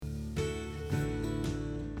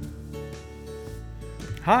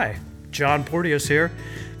Hi, John Porteous here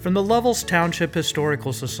from the Lovells Township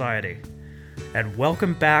Historical Society, and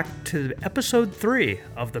welcome back to episode 3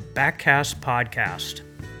 of the BackCast podcast.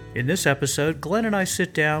 In this episode, Glen and I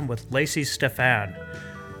sit down with Lacey Stephan,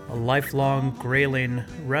 a lifelong Grayling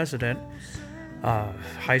resident,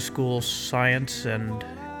 high school science and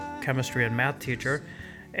chemistry and math teacher,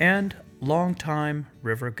 and longtime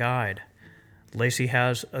river guide. Lacey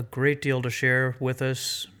has a great deal to share with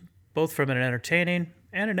us, both from an entertaining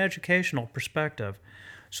and an educational perspective.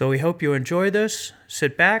 So we hope you enjoy this.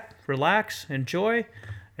 Sit back, relax, enjoy,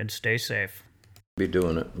 and stay safe. Be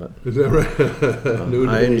doing it, but is that right?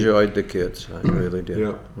 I enjoyed the kids. I really did.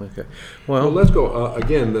 Yeah. Okay. Well, let's go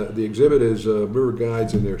again. The exhibit is river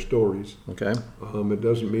guides and their stories. Okay. It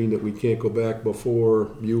doesn't mean that we can't go back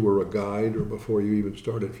before you were a guide or before you even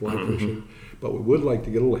started fly fishing, but we would like to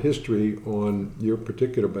get a little history on your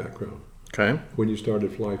particular background. Okay. When you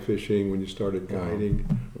started fly fishing, when you started guiding.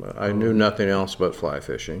 I knew nothing else but fly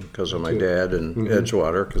fishing because of my dad and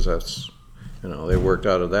Edgewater, because that's, they worked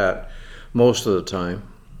out of that most of the time.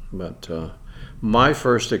 But my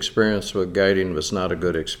first experience with guiding was not a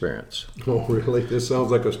good experience. Oh, really? This sounds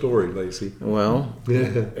like a story, Lacey. Well,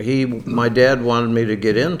 my dad wanted me to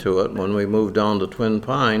get into it when we moved down to Twin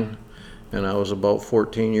Pine, and I was about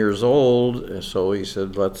 14 years old. So he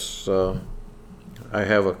said, I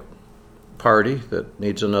have a party that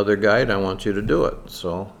needs another guide. I want you to do it.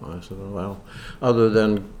 So I said, well, other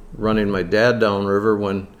than running my dad downriver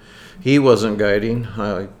when he wasn't guiding,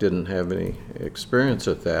 I didn't have any experience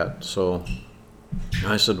at that. So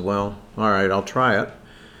I said, well, all right, I'll try it.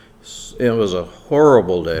 It was a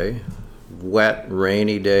horrible day, wet,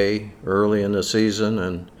 rainy day, early in the season,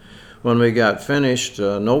 and when we got finished,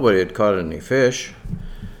 nobody had caught any fish.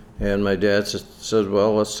 And my dad said,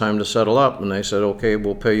 well, it's time to settle up. And they said, okay,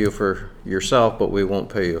 we'll pay you for yourself, but we won't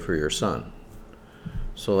pay you for your son.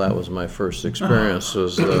 So that was my first experience,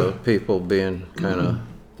 was the people being kind of...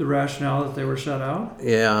 The rationale that they were shut out?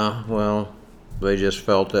 Yeah, well, they just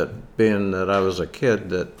felt that being that I was a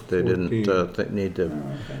kid, that they didn't need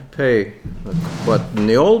to pay. But in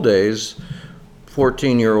the old days,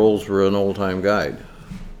 14-year-olds were an old-time guide.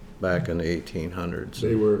 Back in the 1800s,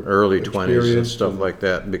 they were early 20s and stuff like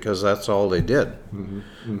that, because that's all they did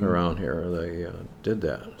around here. They did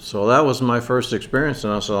that. So that was my first experience,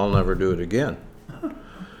 and I said, I'll never do it again.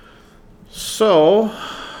 So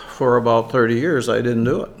for about 30 years, I didn't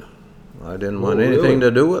do it. I didn't want anything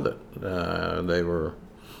to do with it. They were,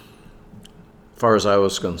 as far as I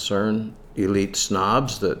was concerned, elite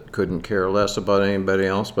snobs that couldn't care less about anybody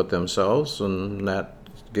else but themselves, and that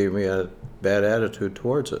gave me a bad attitude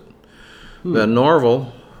towards it. Then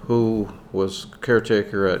Norval, who was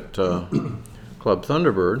caretaker at Club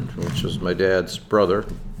Thunderbird, which is my dad's brother,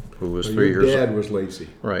 who was 3 years old. Your dad was Lacey.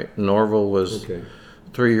 Right. Norval was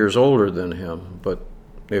 3 years older than him, but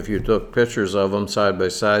if you took pictures of them side by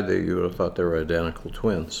side, you would have thought they were identical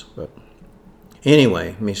twins. But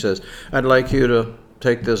anyway, he says, I'd like you to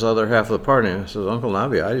take this other half of the party. And I says, Uncle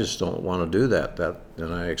Navi, I just don't want to do that.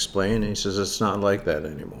 And I explained, and he says, it's not like that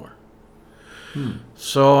anymore.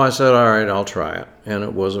 So I said, all right, I'll try it. And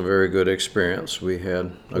it was a very good experience. We had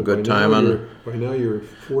a good time. By now you're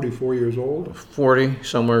 44 years old? 40,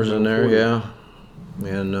 somewhere in there, 40. yeah.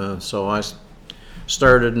 And so I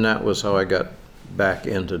started, and that was how I got back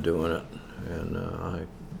into doing it. And I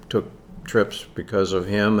took trips because of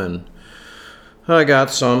him, and I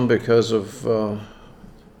got some because of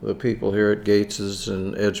the people here at Gates's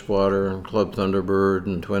and Edgewater and Club Thunderbird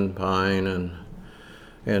and Twin Pine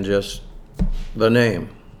and just the name.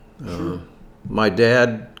 My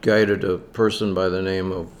dad guided a person by the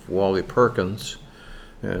name of Wally Perkins,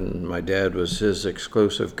 and my dad was his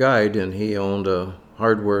exclusive guide, and he owned a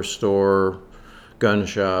hardware store, gun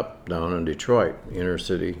shop down in Detroit, inner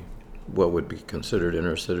city, what would be considered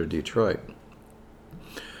inner city Detroit.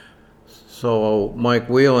 So Mike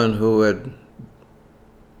Whelan, who had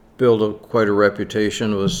built quite a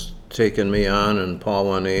reputation, was taking me on, and Paul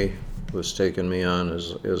Wanee was taking me on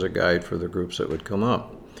as a guide for the groups that would come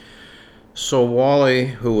up. So Wally,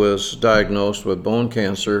 who was diagnosed with bone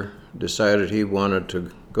cancer, decided he wanted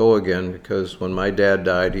to go again, because when my dad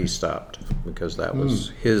died, he stopped, because that was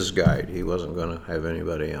his guide. He wasn't going to have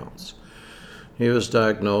anybody else. He was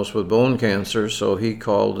diagnosed with bone cancer, so he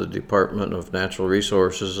called the Department of Natural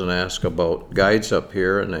Resources and asked about guides up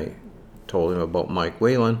here, and they told him about Mike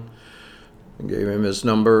Whelan and gave him his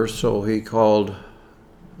number. So he called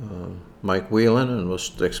Mike Whelan and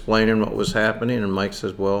was explaining what was happening, and Mike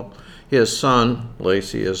says, well, his son,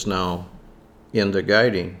 Lacey, is now into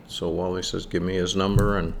guiding. So Wally says, give me his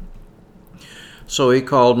number. And so he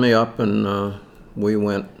called me up, and we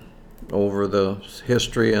went over the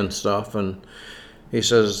history and stuff, and he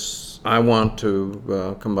says, I want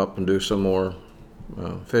to come up and do some more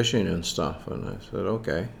fishing and stuff. And I said,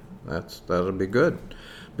 okay, that'll be good.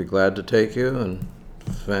 Be glad to take you. And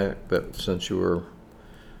the fact that since you were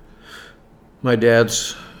my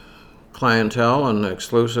dad's clientele and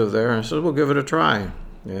exclusive there, I said, we'll give it a try.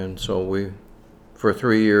 And so for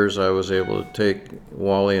 3 years, I was able to take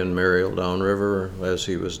Wally and Mariel downriver as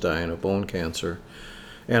he was dying of bone cancer.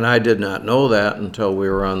 And I did not know that until we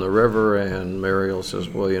were on the river, and Mariel says,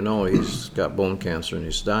 well, he's got bone cancer and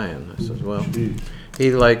he's dying. I said, well,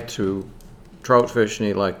 he liked to trout fish and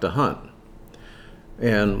he liked to hunt.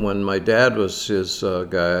 And when my dad was his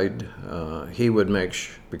guide, he would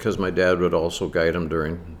because my dad would also guide him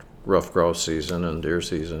during rough grouse season and deer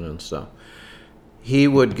season and stuff, he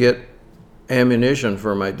would get ammunition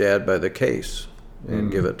for my dad by the case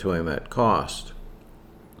and give it to him at cost.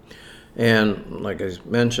 And like I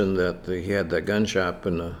mentioned, that he had that gun shop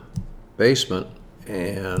in the basement,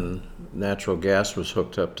 and natural gas was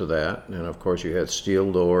hooked up to that. And of course, you had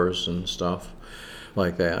steel doors and stuff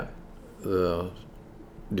like that. The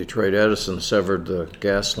Detroit Edison severed the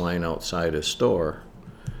gas line outside his store,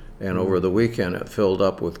 and over the weekend it filled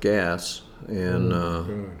up with gas.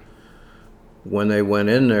 And when they went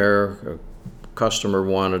in there, a customer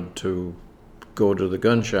wanted to go to the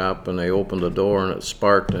gun shop, and they opened the door and it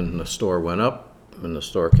sparked, and the store went up, and the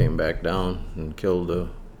store came back down and killed the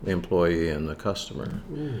employee and the customer.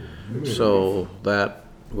 So that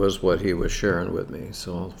was what he was sharing with me.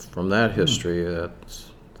 So from that history,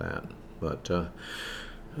 that's that. But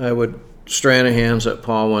I would Stranahan's at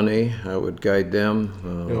Pawnee. I would guide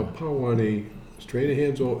them. Now, Pawnee,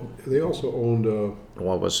 Stranahan's, they also owned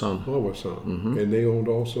Wawasam. And they owned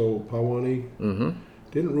also Pawnee.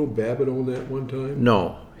 Didn't Rube Babbitt own that one time?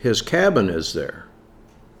 No, his cabin is there.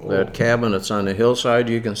 That cabin that's on the hillside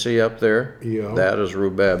you can see up there, that is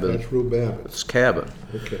Rube Babbitt. That's Rube Babbitt's cabin.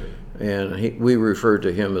 Okay. And we referred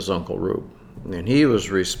to him as Uncle Rube. And he was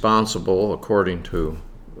responsible, according to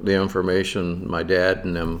the information my dad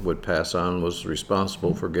and them would pass on, was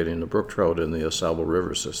responsible for getting the brook trout in the AuSable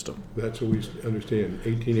River system. That's what we understand,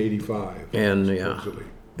 1885. And supposedly.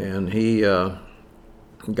 And he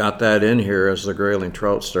got that in here as the grayling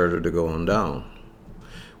trout started to go down,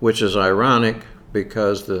 which is ironic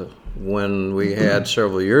because when we had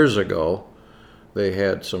several years ago, they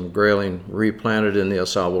had some grayling replanted in the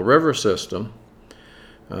AuSable River system.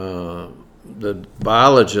 The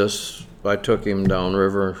biologist, I took him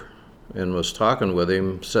downriver and was talking with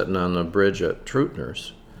him sitting on the bridge at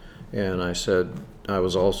Trutner's, and I said, I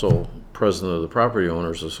was also president of the Property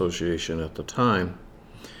Owners Association at the time,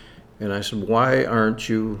 and I said, why aren't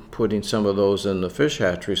you putting some of those in the fish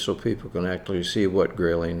hatchery so people can actually see what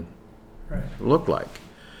grayling look like?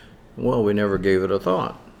 Well, we never gave it a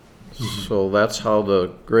thought. So that's how the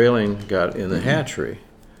grayling got in the hatchery,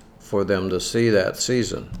 for them to see that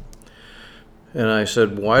season. And I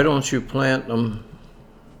said, why don't you plant them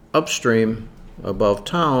upstream above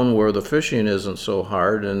town where the fishing isn't so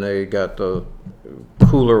hard and they got the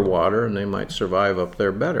cooler water and they might survive up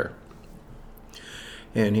there better?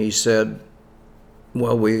 And he said,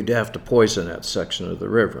 well, we'd have to poison that section of the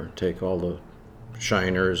river, take all the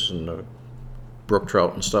shiners and the brook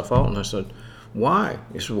trout and stuff out. And I said, why?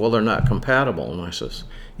 He said, well, they're not compatible. And I says,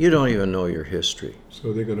 you don't even know your history.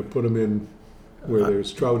 So they're going to put them in where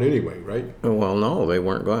there's trout anyway, right? Well, no, they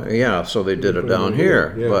weren't going. Yeah, so they did it down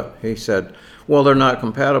here. Yeah. But he said, well, they're not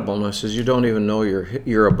compatible. And I says, you don't even know you're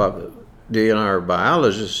a DNR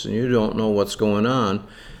biologist, and you don't know what's going on.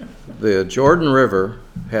 The Jordan River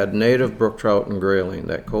had native brook trout and grayling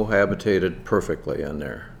that cohabitated perfectly in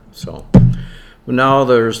there. So now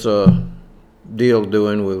there's a deal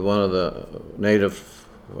doing with one of the native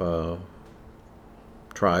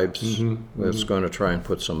tribes that's going to try and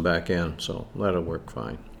put some back in, so that'll work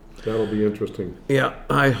fine. That'll be interesting. Yeah,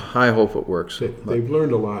 I hope it works. They've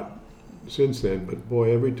learned a lot since then, but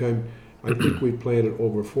boy, every time, I think we planted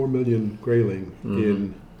over 4 million grayling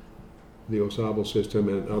in the AuSable system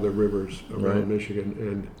and other rivers around Michigan,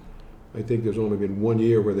 and I think there's only been 1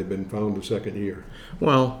 year where they've been found the second year.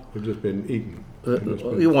 Well, they've just been eaten.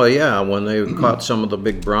 Well, yeah, when they caught some of the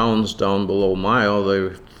big browns down below Mile,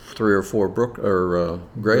 they 3 or 4 brook or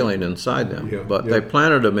grayling inside them. But they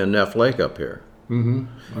planted them in Neff Lake up here.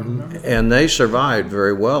 And they survived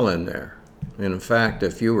very well in there. And in fact,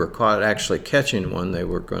 if you were caught actually catching one, they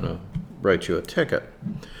were going to write you a ticket.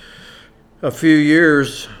 A few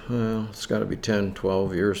years, it's got to be 10,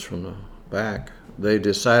 12 years from the back, they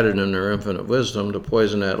decided in their infinite wisdom to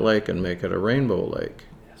poison that lake and make it a rainbow lake.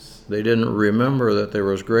 They didn't remember that there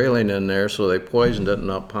was grayling in there, so they poisoned it, and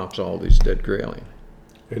up pops all these dead grayling.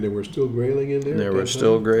 And there were still grayling in there? There were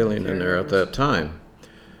still grayling in there at that time.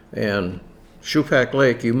 And Shoepack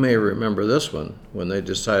Lake, you may remember this one, when they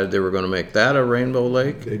decided they were going to make that a rainbow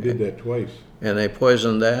lake. They did that twice. And they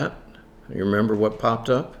poisoned that. You remember what popped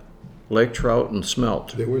up? Lake trout and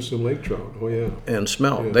smelt. There were some lake trout, oh yeah. And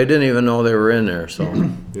smelt. Yeah. They didn't even know they were in there, so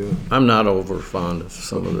Yeah. I'm not over fond of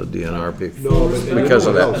some of the DNR people No, but because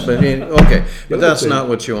of that. else. But, okay, but other that's thing- not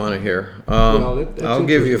what you want to hear. Well, that's I'll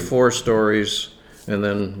give you interesting. 4 stories, and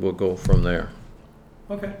then we'll go from there.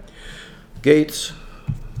 Okay. Gates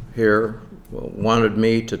here wanted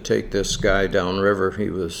me to take this guy downriver. He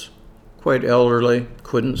was quite elderly,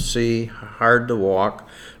 couldn't see, hard to walk.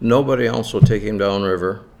 Nobody else would take him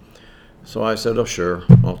downriver. So I said, oh, sure,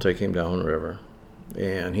 I'll take him downriver.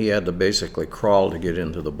 And he had to basically crawl to get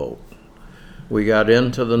into the boat. We got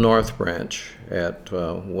into the North Branch at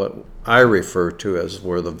what I refer to as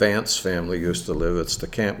where the Vance family used to live. It's the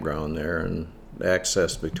campground there and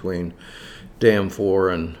access between Dam 4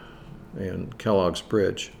 and Kellogg's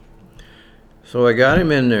Bridge. So I got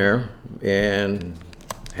him in there and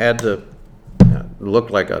had to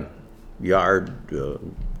look like a yard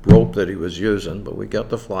rope that he was using, but we got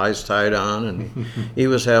the flies tied on and he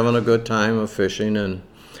was having a good time of fishing. And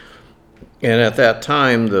at that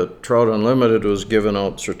time, the Trout Unlimited was giving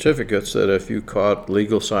out certificates that if you caught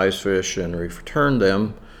legal size fish and returned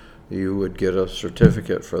them, you would get a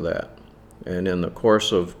certificate for that. And in the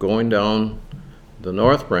course of going down the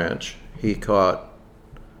North Branch, he caught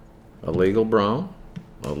a legal brown,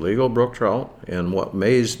 a legal brook trout, and what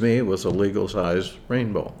amazed me was a legal size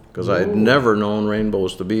rainbow, because I had Oh. never known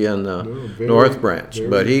rainbows to be in the No, very- North Branch, very-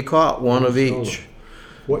 but he caught one of very each.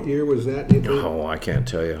 What year was that, do you think? Oh, I can't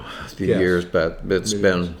tell you the Yes. years, but it's Maybe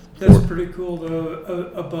been, That's pretty cool,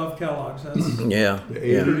 though, above Kellogg's. That's yeah, The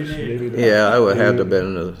yeah. 80s, maybe the- Yeah, I would have to have been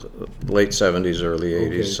in the late 70s, early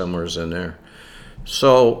 80s, Okay. somewhere's in there.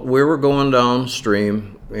 So we were going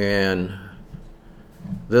downstream, and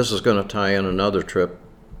this is going to tie in another trip.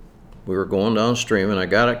 We were going downstream, and I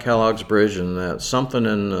got at Kellogg's Bridge, and that something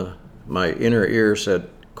in my inner ear said,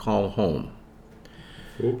 call home.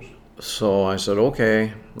 Oops. So I said,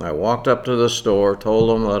 okay. I walked up to the store, told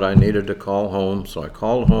them that I needed to call home. So I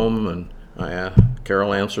called home, and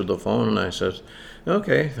Carol answered the phone, and I said,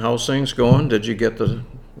 okay, how's things going? Did you get the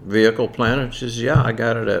vehicle planted? She says, yeah, I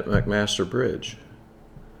got it at McMaster Bridge.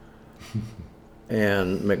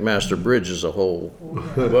 And McMaster Bridge is a whole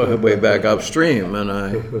way back upstream. And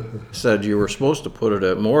I said, you were supposed to put it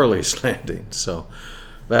at Morley's Landing. So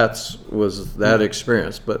was that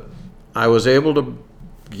experience. But I was able to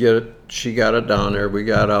get it. She got it down there. We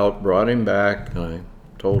got out, brought him back, and I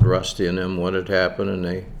told Rusty and them what had happened, and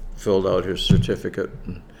they filled out his certificate.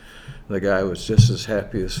 And the guy was just as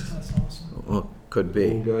happy as That's awesome. could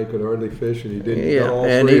be. Old guy could hardly fish, and he didn't get Yeah, all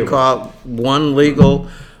and three he of them. caught one legal,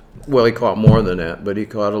 well, he caught more than that, but he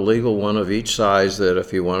caught a legal one of each size that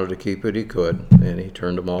if he wanted to keep it, he could. And he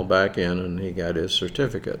turned them all back in, and he got his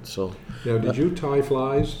certificate. So, Now, did you tie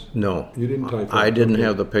flies? no. You didn't tie flies? I didn't Okay.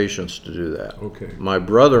 have the patience to do that. Okay. My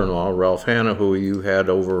brother-in-law, Ralph Hanna, who you had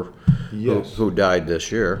over, Yes. who died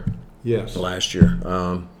this year, Yes. last year,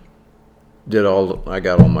 I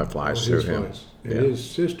got all my flies through His him. flies. And Yeah. his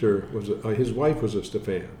sister was, his wife was a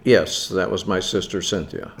Stephan. Yes, that was my sister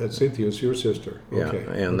Cynthia. That Cynthia's your sister. Yeah, Okay.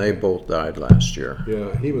 and they both died last year.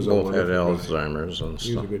 Yeah, he was a Both had wonderful guy. Alzheimer's and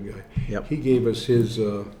He was a stuff. good guy. Yep. He gave us his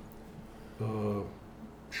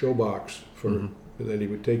show box for Mm-hmm. that he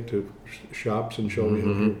would take to shops and show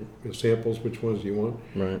me the samples. Which ones do you want?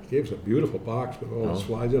 Right. He gave us a beautiful box with all his Oh.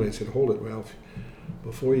 flies in it. I said, "Hold it, Ralph.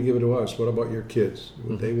 Before you give it to us, what about your kids?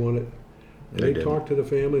 Would they want it?" And They they didn't. talked to the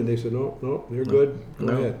family, and they said, "No, they're good. Go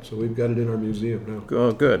No. ahead." So we've got it in our museum now.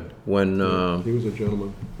 Oh, good. When He was a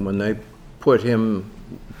gentleman. when they put them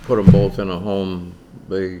both in a home,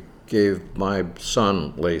 they gave my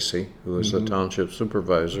son Lacey, who was the township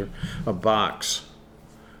supervisor, a box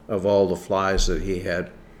of all the flies that he had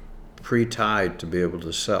pre-tied to be able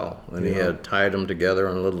to sell, and he Yeah. had tied them together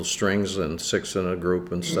on little strings and 6 in a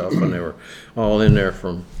group and stuff, and they were all in there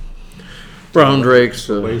from brown drakes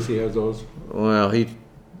to. Lacey has those. Well,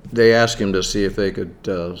 they asked him to see if they could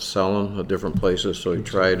sell them at different places, so he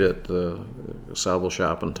tried at the Sable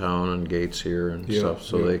Shop in town and Gates here and Yeah, stuff,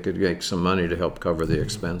 so yeah. they could make some money to help cover the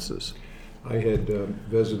expenses. I had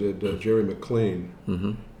visited Jerry McLean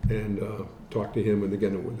Mm-hmm. and talked to him, and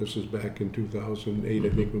again, this was back in 2008, I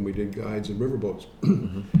think, when we did guides and riverboats.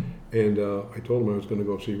 And I told him I was going to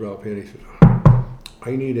go see Ralph Hanna. He said,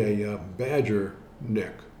 "I need a badger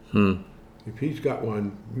neck. If he's got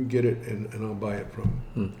one, you get it, and I'll buy it from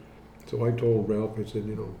him." So I told Ralph, I said,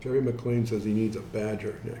 Jerry McLean says he needs a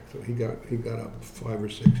badger neck. So he got up 5 or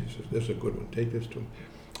 6. He says, "This is a good one. Take this to him."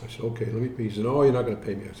 I said, okay, let me pay. He said, oh, you're not going to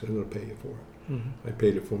pay me. I said, I'm going to pay you for it. Mm-hmm. I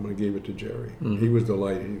paid it for him. I gave it to Jerry. Mhm. He was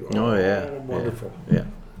delighted. He goes, Oh, yeah. Wonderful. Yeah.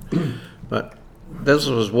 But this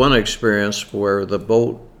was one experience where the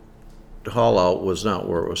boat haul out was not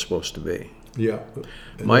where it was supposed to be. Yeah.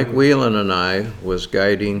 And Mike that was- Whelan and I was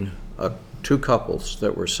guiding two couples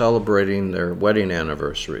that were celebrating their wedding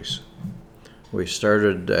anniversaries. We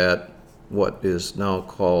started at what is now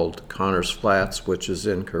called Connors Flats, which is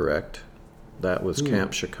incorrect. That was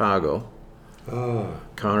Camp Chicago.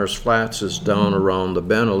 Connors Flats is down around the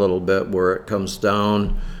bend a little bit where it comes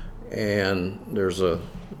down, and there's a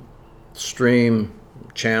stream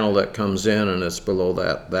channel that comes in, and it's below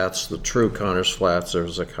that. That's the true Connors Flats.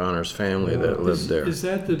 There's a Connors family that lived there. Is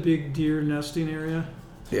that the big deer nesting area?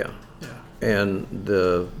 Yeah. Yeah. And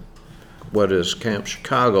what is Camp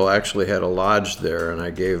Chicago actually had a lodge there, and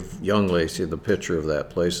I gave young Lacey the picture of that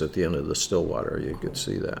place at the end of the Stillwater. You could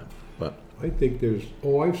see that. But I think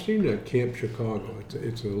I've seen that Camp Chicago.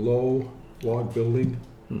 It's a low log building.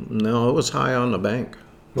 no, it was high on the bank.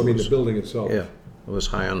 I mean, the building itself. Yeah, it was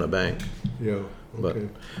high on the bank. Yeah, But,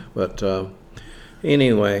 okay.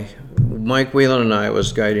 Anyway, Mike Whelan and I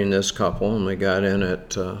was guiding this couple, and we got in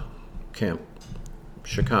at Camp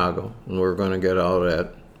Chicago, and we were going to get out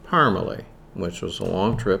at Parmalee, which was a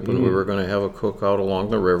long trip, and we were going to have a cookout along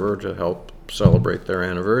the river to help celebrate their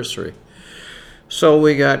anniversary. So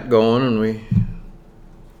we got going, and we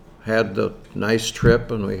had the nice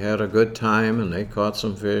trip, and we had a good time, and they caught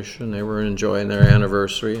some fish, and they were enjoying their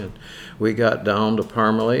anniversary, and we got down to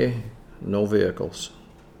Parmalee, no vehicles.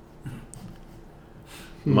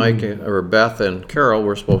 Mike or Beth and Carol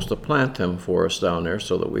were supposed to plant them for us down there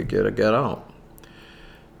so that we get a get out.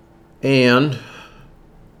 And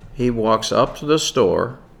he walks up to the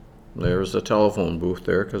store. There's the telephone booth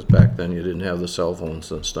there, because back then you didn't have the cell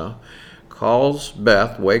phones and stuff. Calls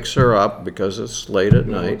Beth, wakes her up because it's late at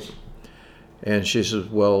night. And she says,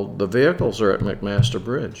 well, the vehicles are at McMaster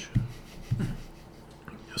Bridge.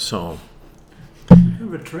 So, Kind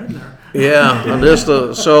of a trend there.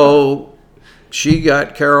 yeah, so she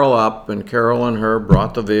got Carol up, and Carol and her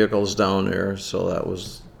brought the vehicles down there. So that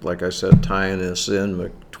was, like I said, tying this in.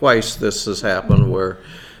 But twice this has happened where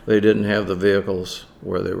they didn't have the vehicles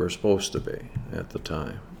where they were supposed to be at the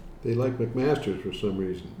time. They like McMaster's for some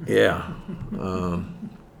reason. Yeah.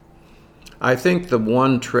 I think the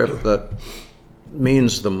one trip that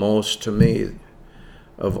means the most to me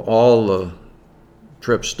of all the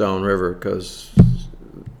trips downriver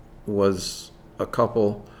was a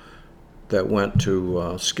couple that went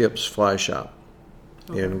to Skip's Fly Shop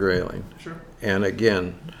in Grayling. Sure. And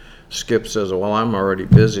again, Skip says, well, I'm already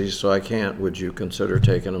busy, so I can't. Would you consider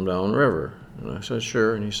taking them downriver? And I said,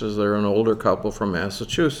 sure. And he says, they're an older couple from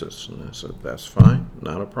Massachusetts. And I said, that's fine,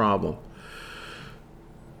 not a problem.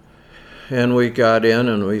 And we got in,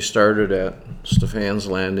 and we started at Stephan's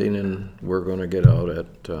Landing, and we're going to get out at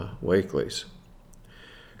Wakely's.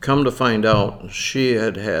 Come to find out, she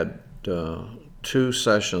had had 2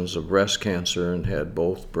 sessions of breast cancer and had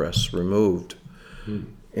both breasts removed.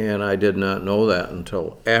 And I did not know that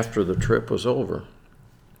until after the trip was over.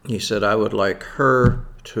 He said, I would like her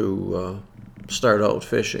to start out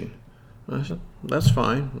fishing. And I said, that's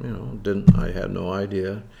fine. I had no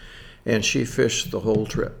idea. And she fished the whole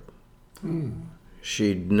trip.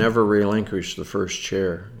 She'd never relinquished the first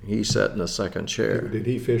chair. He sat in the second chair. Did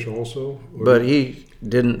he fish also? But he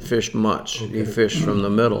didn't fish much. He fished from the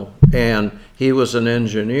middle. And he was an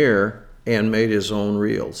engineer and made his own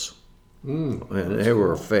reels. And they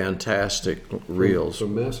were fantastic reels.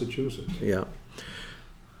 From Massachusetts. Yeah.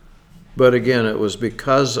 But again, it was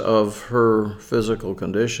because of her physical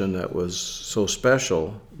condition that was so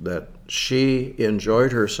special that she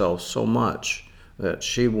enjoyed herself so much that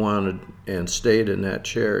she wanted and stayed in that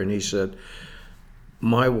chair. And he said,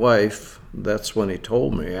 my wife, that's when he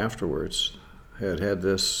told me afterwards, had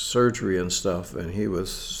this surgery and stuff, and he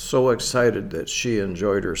was so excited that she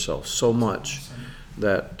enjoyed herself so much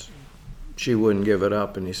that she wouldn't give it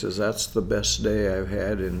up. And he says, that's the best day I've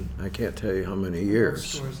had in I can't tell you how many years.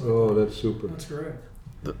 Stories like Oh, that. that's super. That's great.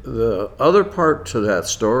 The other part to that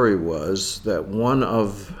story was that one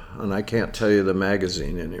of, and I can't tell you the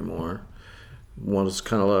magazine anymore, one was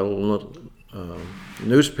kind of a little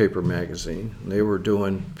newspaper magazine. They were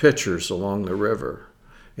doing pictures along the river.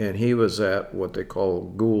 And he was at what they call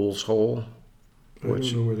Gould's Hole. I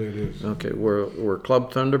don't know where that is. Okay, where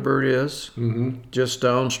Club Thunderbird is. Just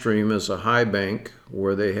downstream is a high bank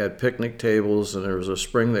where they had picnic tables, and there was a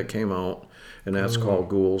spring that came out, and that's called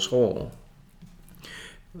Gould's Hole.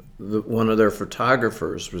 One of their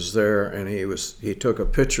photographers was there, and he took a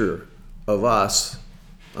picture of us,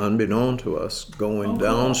 unbeknown to us, going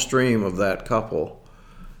downstream of that couple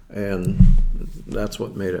And that's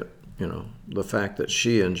what made it, the fact that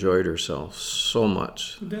she enjoyed herself so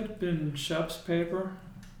much. Would that have been Shep's paper?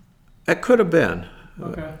 It could have been.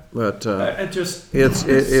 Okay. But it just it's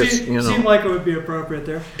seemed like it would be appropriate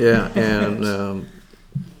there. Yeah, and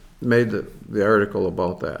made the article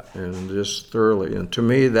about that, and just thoroughly. And to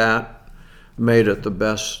me, that made it the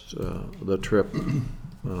best, the trip.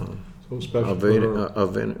 So special for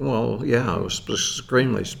her. Well, yeah, it was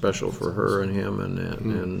extremely special for her and him, and that.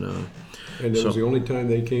 And that was the only time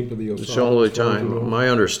they came to the Osage. It's the only time. My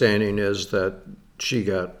understanding is that she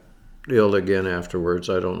got ill again afterwards.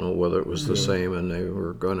 I don't know whether it was the same, and they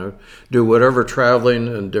were going to do whatever traveling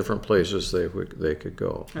in different places they could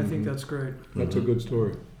go. I think that's great. That's a good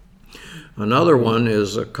story. Another one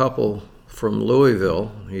is a couple from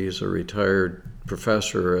Louisville. He's a retired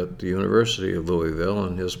professor at the University of Louisville,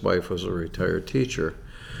 and his wife was a retired teacher.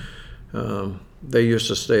 They used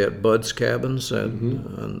to stay at Bud's cabins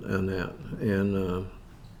and that. And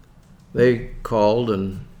they called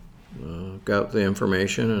and got the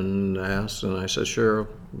information and asked, and I said, sure.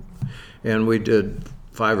 And we did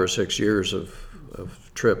 5 or 6 years of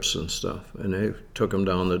trips and stuff, and they took them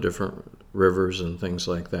down the different rivers and things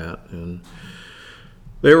like that. And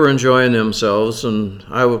they were enjoying themselves, and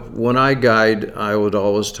when I guide, I would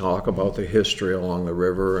always talk about the history along the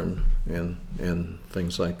river and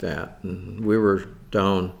things like that. And we were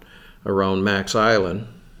down around Max Island,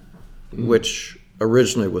 which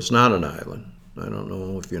originally was not an island. I don't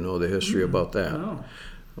know if you know the history about that.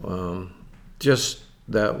 No. Just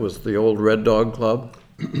that was the old Red Dog Club.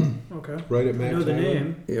 Okay. Right at Max I know the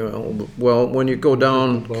Island? name. Well, when you go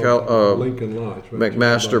down Lincoln Lodge, right?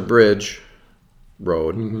 McMaster Bridge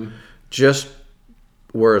Road, just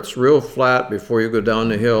where it's real flat before you go down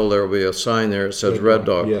the hill, there will be a sign there that says Red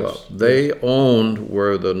Dog Club. They owned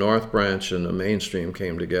where the North Branch and the Mainstream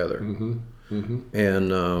came together.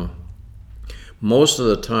 And most of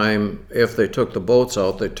the time, if they took the boats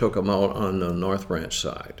out, they took them out on the North Branch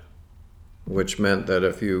side, which meant that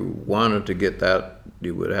if you wanted to get that,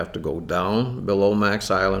 you would have to go down below Max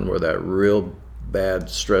Island where that real bad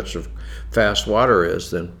stretch of fast water is,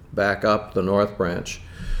 then back up the North Branch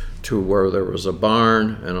to where there was a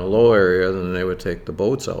barn and a low area, then they would take the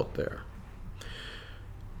boats out there.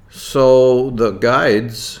 So the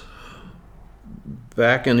guides,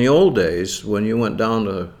 back in the old days, when you went down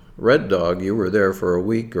to Red Dog, you were there for a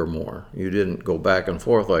week or more. You didn't go back and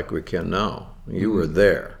forth like we can now. You were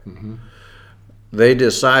there. They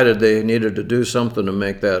decided they needed to do something to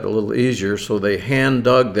make that a little easier, so they hand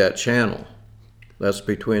dug that channel. That's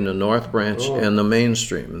between the North Branch and the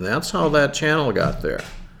Mainstream. And that's how that channel got there.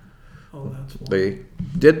 Oh, that's wonderful. They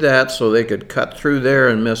did that so they could cut through there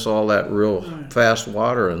and miss all that real fast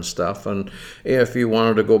water and stuff. And if you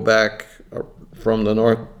wanted to go back from the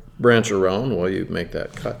North Branch around, well, you make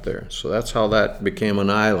that cut there. So that's how that became an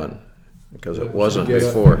island, because it wasn't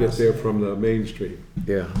before. Get there from the Main Street.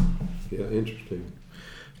 Yeah. Yeah, interesting.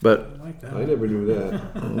 But I like that. I never knew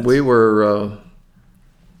that. we were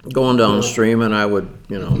going downstream, and I would,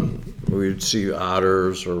 we'd see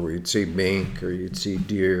otters, or we'd see mink, or you'd see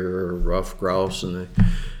deer, or rough grouse, and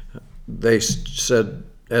they said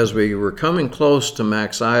as we were coming close to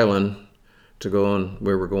Max Island to go, and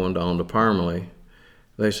we were going down to Parmalee,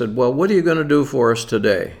 they said, well, what are you going to do for us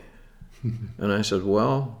today? And I said,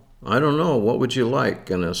 well, I don't know. What would you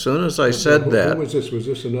like? And as soon as I said that... Who was this? Was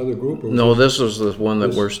this another group? Or No, this was the one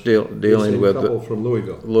that we're still dealing with. Couple from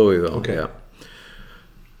Louisville. Louisville, Okay. yeah.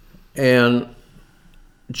 And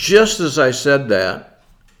just as I said that,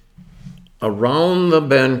 around the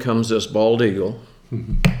bend comes this bald eagle,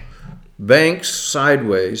 banks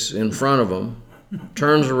sideways in front of him,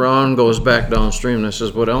 turns around, goes back downstream, and I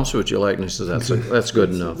says, what else would you like? And he says, that's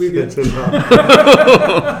good enough. That's enough.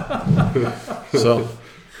 So,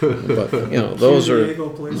 but, those are, Eagle,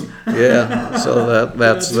 please. yeah, so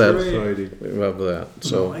that's that. Exciting. Love that.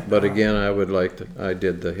 So, like but that. again, I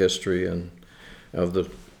did the history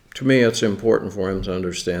to me, it's important for him to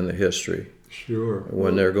understand the history Sure.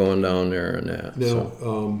 when they're going down there and that. Now,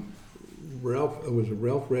 So.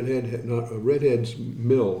 Ralph Redhead, not Redhead's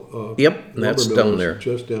mill. Yep, that's lumber mill down is there.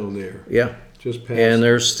 Just down there. Yeah, Just past. and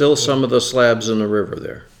there's still some of the slabs in the river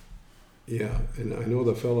there. Yeah, and I know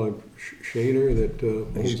the fellow Shaner that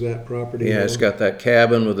owns that property. Yeah, now. it's got that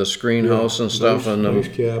cabin with the screen Yeah, house and stuff, nice- and nice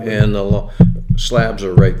cabin. the slabs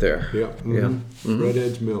are right there. Yeah. Mhm.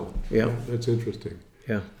 Redhead's mill. Yeah. That's interesting.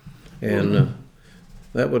 Yeah, and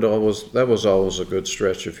that was always a good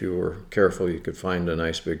stretch. If you were careful, you could find a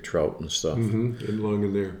nice big trout and stuff. And long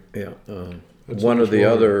in there. Yeah, That's one nice of the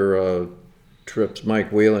water. other trips,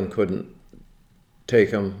 Mike Whelan couldn't take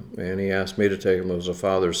him, and he asked me to take him. It was a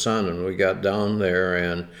father-son, and we got down there,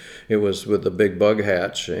 and it was with the big bug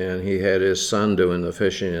hatch, and he had his son doing the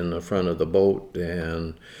fishing in the front of the boat,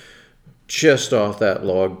 and just off that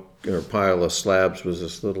log or pile of slabs was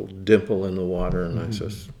this little dimple in the water, and I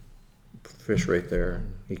says, fish right there,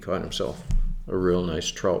 and he caught himself a real nice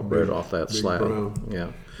trout right off that slab. Brown. Yeah.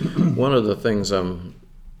 One of the things I'm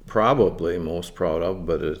probably most proud of,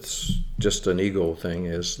 but it's just an ego thing,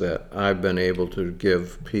 is that I've been able to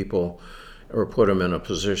give people or put them in a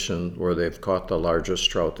position where they've caught the largest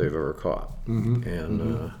trout they've ever caught.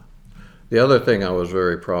 And the other thing I was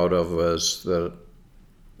very proud of was that,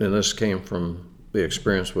 and this came from the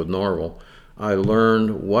experience with Norval, I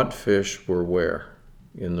learned what fish were where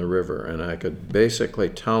in the river, and I could basically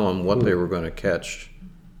tell them what they were going to catch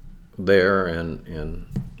there, and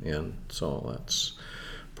so that's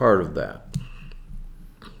part of that.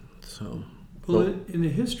 So, Well, in the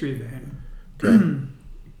history vein,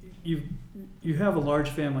 you have a large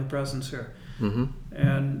family presence here,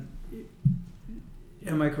 and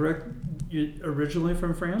am I correct? You originally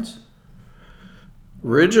from France?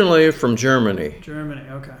 originally from Germany. Germany,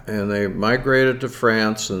 okay. And they migrated to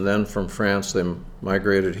France, and then from France they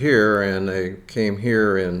migrated here, and they came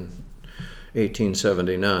here in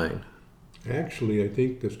 1879. Actually, I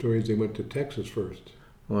think the story is they went to Texas first.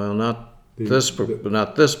 Well, not this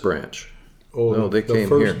branch. Oh, No, they the came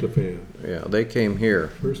first here. Stephan. Yeah, they came here.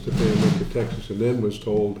 First Stephan went to Texas, and then was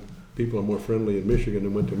told people are more friendly in Michigan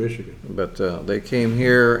and went to Michigan. But they came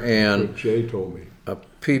here, and What Jay told me.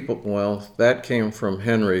 well, that came from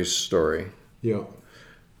Henry's story. Yeah,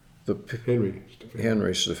 The Henry Stephan.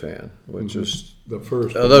 Henry Stephan, which is The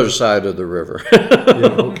first. the other side of the river.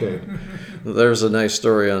 Yeah, okay. There's a nice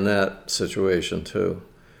story on that situation, too.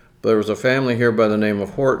 There was a family here by the name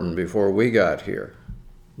of Horton before we got here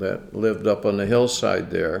that lived up on the hillside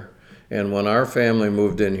there. And when our family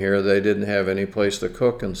moved in here, they didn't have any place to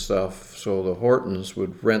cook and stuff, so the Hortons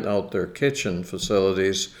would rent out their kitchen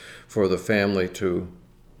facilities for the family to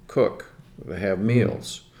cook, to have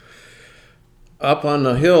meals. Up on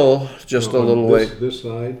the hill, just a On little way. This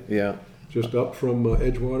side, Yeah. just up from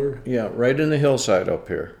Edgewater. Yeah, right in the hillside up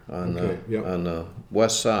here on Okay, yep. on the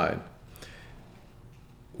west side.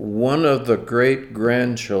 One of the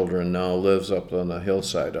great-grandchildren now lives up on the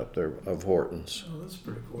hillside up there of Hortons. Oh, that's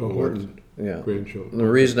pretty Oh, cool. Horton Yeah. grandchildren. And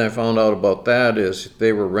the reason I found out about that is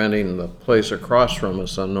they were renting the place across from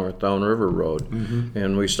us on North Downriver Road.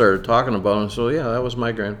 And we started talking about it, so yeah, that was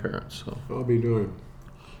my grandparents. So. I'll be darned.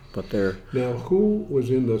 But they're, Now, who was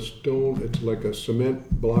in the stone? It's like a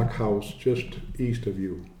cement block house just east of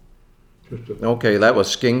you. Just a, okay, that was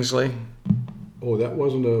Skingsley? oh, that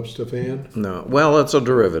wasn't a Stephan? No, well, it's a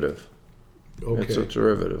derivative. Okay. It's a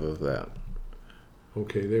derivative of that.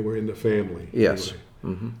 Okay, they were in the family. Yes.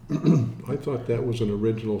 Anyway. I thought that was an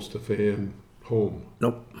original Stephan home.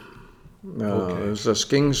 Nope. No, Okay. it was a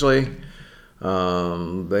Skingsley.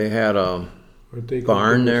 They had a, Aren't they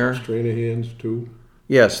Barn there. Stranahans too?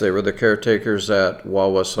 yes, they were the caretakers at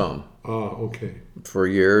Wawasum Ah, okay. for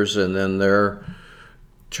years, and then their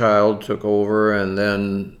child took over, and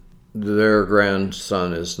then their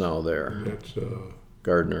grandson is now there. That's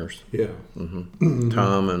Gardeners. yeah.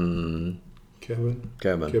 Tom and Kevin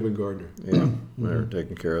Kevin. Gardner. Yeah, they're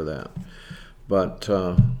taking care of that. But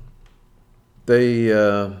they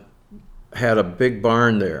had a big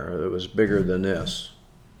barn there that was bigger than this.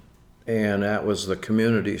 And that was the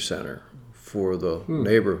community center for the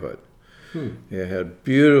neighborhood. It had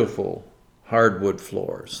beautiful hardwood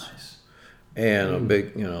floors. Nice. And a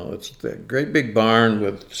big, it's a great big barn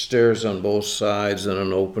with stairs on both sides and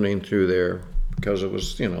an opening through there. Because it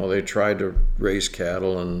was, they tried to raise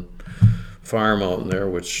cattle and farm out in there,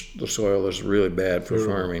 which the soil is really bad for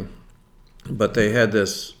farming. But they had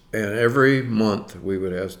this, and every month we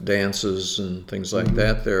would have dances and things like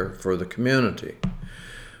that there for the community.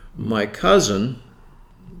 My cousin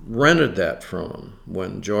rented that from them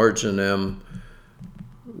when George and them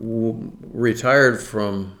retired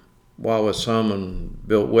from Wawasum and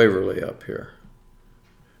built Waverly up here.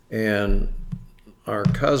 And our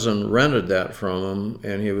cousin rented that from him,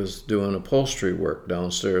 and he was doing upholstery work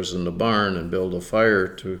downstairs in the barn and built a fire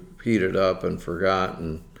to heat it up and forgot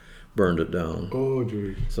and burned it down. Oh,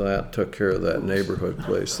 geez. So that took care of that neighborhood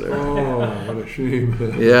place there. Oh, what a shame.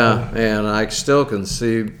 Yeah, and I still can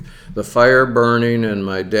see the fire burning, and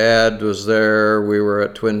my dad was there. We were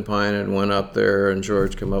at Twin Pine and went up there, and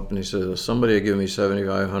George came up and he said, if somebody will give me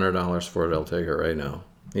 $7,500 for it, I'll take it right now.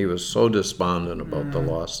 He was so despondent about the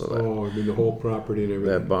loss of that. Oh, I mean the whole property and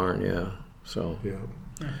everything. That barn, yeah. So, Yeah.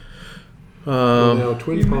 Now,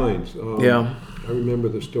 Twin Pines. yeah. I remember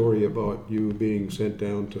the story about you being sent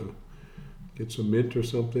down to get some mint or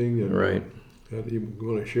something. And, Right. You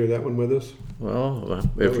want to share that one with us? Well,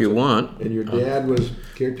 if you want. And your dad was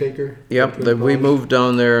caretaker? Yep, we moved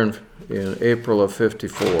down there in April of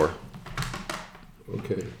 54.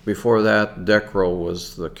 Okay. Before that, Decro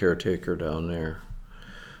was the caretaker down there.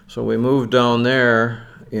 So we moved down there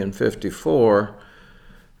in 54,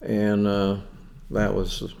 and that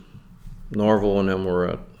was Norval and them were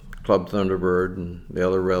at Club Thunderbird, and the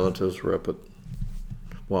other relatives were up at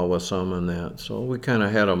Wawasum and that. So we kind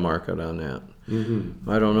of had a market on that. Mm-hmm.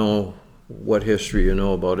 I don't know what history you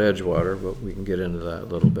know about Edgewater, but we can get into that a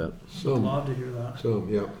little bit. I'd love to hear that.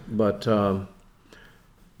 Yeah. But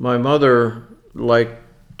my mother liked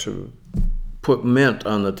to put mint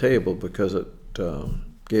on the table because it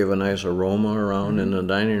gave a nice aroma around in the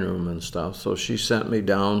dining room and stuff. So she sent me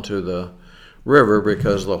down to the river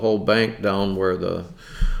because the whole bank down where the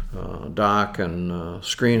dock and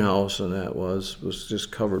screen house and that was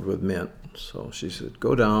just covered with mint. So she said,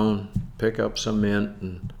 go down, pick up some mint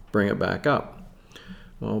and bring it back up.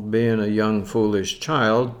 Well, being a young, foolish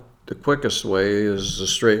child, the quickest way is a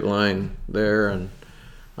straight line there, and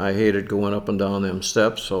I hated going up and down them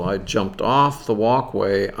steps, so I jumped off the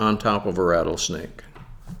walkway on top of a rattlesnake.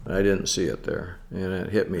 I didn't see it there, and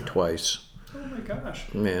it hit me twice. Oh my gosh.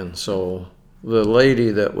 And so the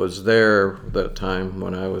lady that was there that time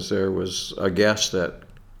when I was there was a guest at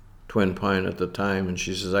Twin Pine at the time, and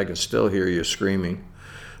she says, I can still hear you screaming,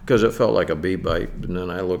 because it felt like a bee bite. And then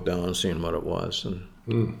I looked down and seen what it was.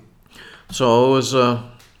 And so it was a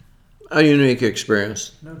unique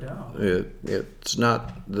experience. No doubt. It's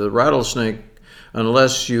not the rattlesnake,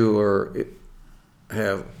 unless you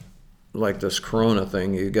have like this corona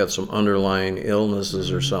thing, you got some underlying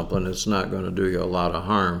illnesses or something, it's not going to do you a lot of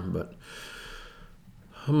harm. But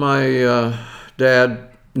my dad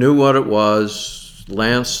knew what it was,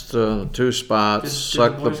 lanced 2 spots, Did the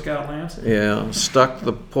Boy Scout lance? stuck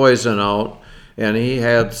the poison out, and he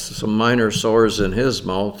had some minor sores in his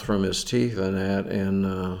mouth from his teeth and that,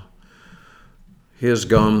 and his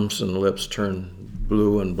gums and lips turned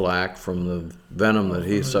blue and black from the venom that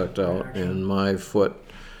he sucked out, and my foot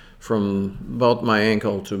from about my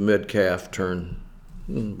ankle to mid-calf turned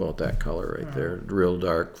about that color right there, real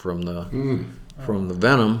dark from the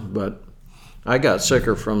venom. But I got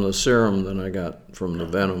sicker from the serum than I got from the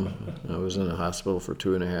venom. I was in the hospital for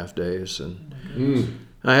 2.5 days, and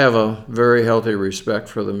I have a very healthy respect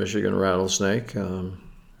for the Michigan rattlesnake.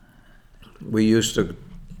 We used to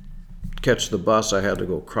catch the bus. I had to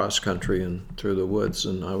go cross country and through the woods,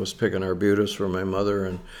 and I was picking arbutus for my mother,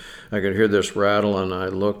 and I could hear this rattle, and I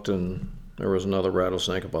looked, and there was another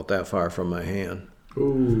rattlesnake about that far from my hand.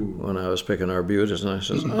 Ooh. When I was picking arbutus, and I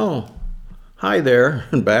says, "Oh, hi there,"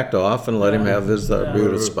 and backed off and let him have his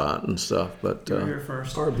arbutus spot and stuff. But You're here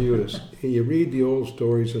first. Arbutus. You read the old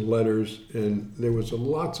stories and letters, and there was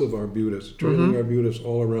lots of arbutus, trailing arbutus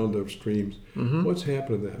all around the streams. What's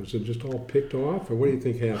happened to that? Was it just all picked off, or what do you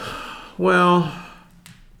think happened? well,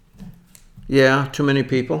 yeah, too many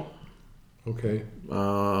people. Okay.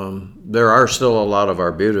 There are still a lot of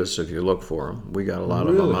arbutus if you look for them. We got a lot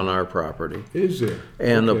of them Really? on our property. Is there?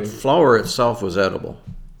 And Okay. the flower itself was edible.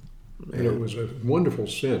 And it was a wonderful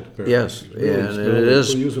scent. Apparently. Yes, It really and smelled. it is-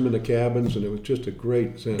 People use them in the cabins, and it was just a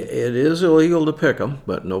great scent. It is illegal to pick them,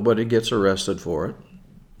 but nobody gets arrested for it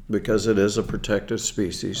because it is a protected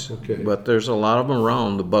species. Okay. But there's a lot of them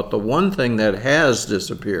around. But the one thing that has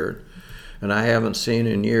disappeared, and I haven't seen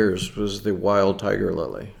in years, was the wild tiger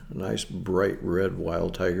lily. A nice bright red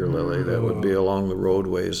wild tiger lily that would be along the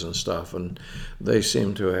roadways and stuff, and they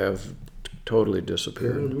seem to have totally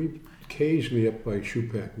disappeared. And we occasionally up by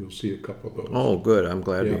Shupak, we'll see a couple of those. Oh, good. I'm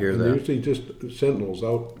glad to hear and they're that. usually just sentinels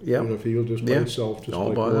out Yep. in a field just by itself. Just all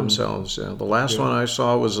like by one. themselves. Yeah, the last one I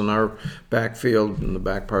saw was in our back field in the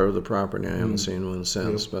back part of the property. I haven't seen one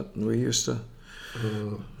since, but we used to.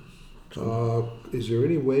 Is there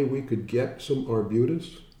any way we could get some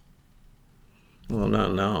arbutus? Well,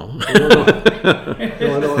 not now.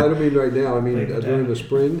 No, I don't mean right now. I mean during the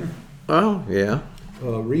spring. Oh, yeah.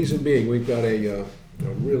 Reason being, we've got a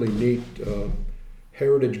really neat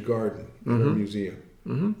heritage garden in our museum.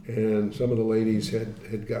 And some of the ladies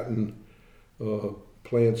had gotten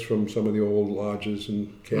plants from some of the old lodges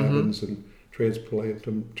and cabins and transplanted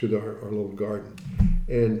them to our little garden.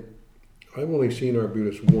 And I've only seen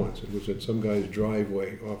arbutus once. It was at some guy's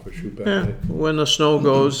driveway off of Shupak. Yeah. When the snow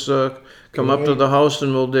goes, come up to the house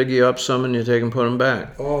and we'll dig you up some and you take and put them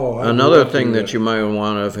back. Oh, I'd Another love to thing do that you might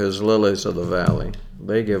want of is lilies of the valley.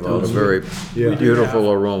 They give out a very Yeah. beautiful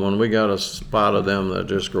aroma, and we got a spot of them that are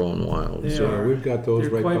just growing wild. They So. Yeah, are. we've got those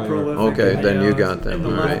They're right quite by prolific. Okay, then you got in them, the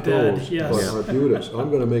all left right. dead, those yes. arbutus. I'm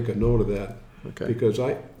going to make a note of that Okay. because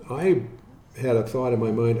I had a thought in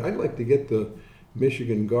my mind. I'd like to get the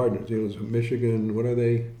Michigan gardeners. Michigan, what are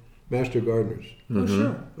they? Master gardeners. Oh,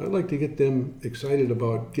 sure. I'd like to get them excited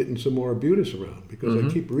about getting some more arbutus around because I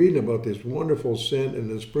keep reading about this wonderful scent in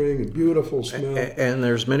the spring and beautiful smell. And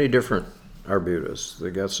there's many different arbutus. They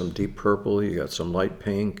got some deep purple, you got some light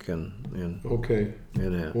pink, and Okay.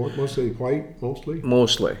 that. Mostly white, mostly?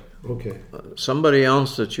 Mostly. Okay. Somebody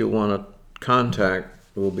else that you want to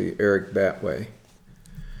contact will be Eric Batway.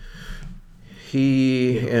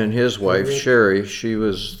 He and his wife, Sherry, she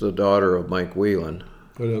was the daughter of Mike Whelan.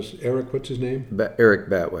 What else? Eric, what's his name? Eric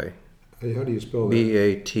Batway. How do you spell that?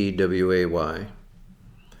 Batway.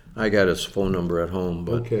 I got his phone number at home,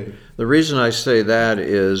 but Okay. the reason I say that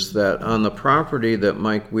is that on the property that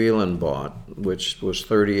Mike Whelan bought, which was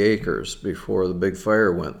 30 acres before the big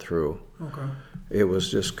fire went through, Okay. it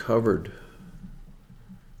was just covered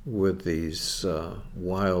with these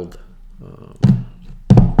wild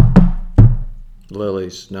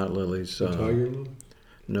lilies, not lilies. Tiger lily?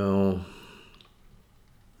 No,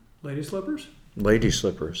 Lady slippers? lady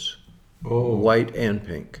slippers, Oh. white and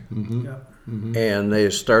pink. Mm-hmm. Yeah. And they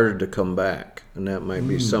started to come back, and that might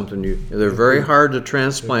be something they're very hard to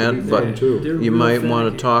transplant, but fun, too. They're you real might want to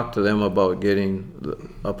finicky. talk to them about getting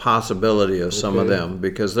a possibility of some of Okay. them,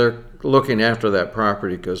 because they're looking after that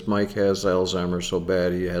property, because Mike has Alzheimer's so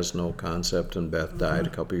bad he has no concept, and Beth died a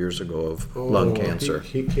couple years ago of lung cancer.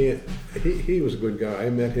 He can't. He was a good guy. I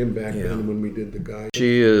met him back Yeah. then when we did the guy.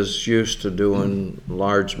 She is used to doing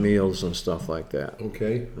large meals and stuff like that.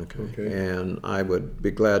 Okay. Okay. And I would be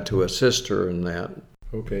glad to assist her in that.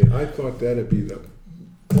 Okay. I thought that'd be the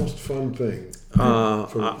most fun thing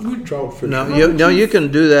for trout fishing. Now you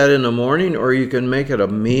can do that in the morning, or you can make it a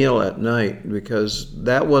meal at night, because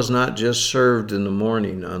that was not just served in the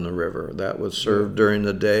morning on the river. That was served during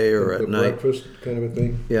the day or The at night. breakfast kind of a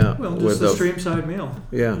thing. Yeah, Well, with just the streamside meal.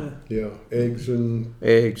 yeah, Yeah. Eggs and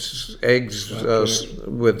eggs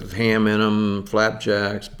with ham in them,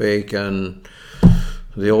 flapjacks, bacon.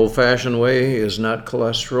 The old-fashioned way is not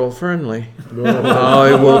cholesterol friendly.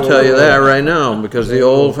 I will tell you that right now, because the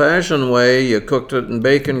old-fashioned way, you cooked it in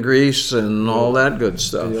bacon grease and all that good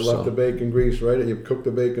stuff. And you left the bacon grease, right? You cooked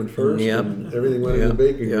the bacon first, Yep. and everything went in the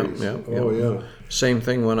bacon grease. Oh, yeah. Same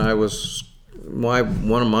thing when I was,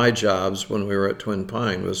 one of my jobs when we were at Twin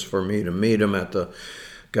Pine was for me to meet them at the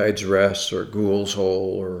Guides Rest or Ghoul's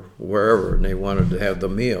Hole or wherever, and they wanted to have the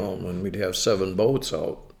meal when we'd have 7 boats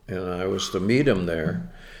out. And I was to meet him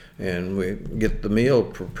there, and we get the meal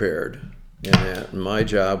prepared. And my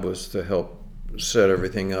job was to help set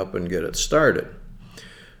everything up and get it started.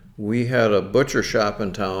 We had a butcher shop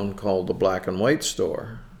in town called the Black and White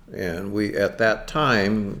Store, and at that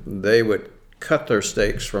time they would cut their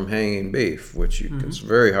steaks from hanging beef, which it's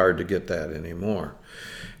very hard to get that anymore.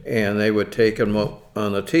 And they would take them up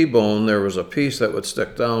on the T-bone. There was a piece that would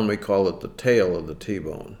stick down. We call it the tail of the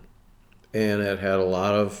T-bone. And it had a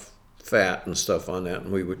lot of fat and stuff on that.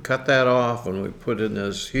 And we would cut that off and we'd put it in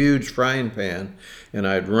this huge frying pan, and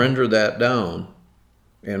I'd render that down,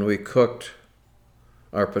 and we cooked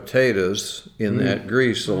our potatoes in that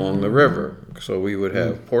grease along the river. So we would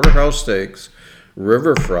have porterhouse steaks,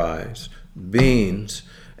 river fries, beans,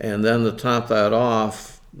 and then to top that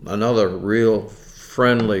off, another real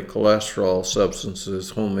friendly cholesterol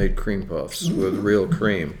substances, homemade cream puffs with real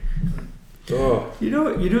cream. Oh, You know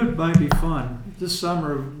what might be fun? This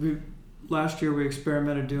summer, last year we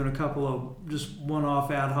experimented doing a couple of just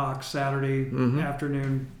one-off ad hoc Saturday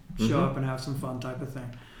afternoon show up and have some fun type of thing.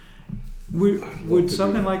 Would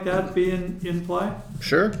something like that be in play?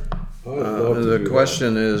 Sure. I'd love to The do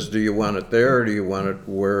question is, do you want it there, or do you want it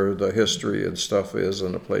where the history and stuff is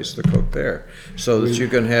and a place to cook there? So that you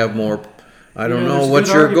can have more, I don't know, there's a what's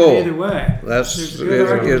good your argument goal? Either way. That's, There's a good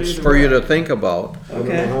argument it's either for you way. to think about. I don't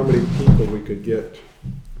Okay. know how many people we could get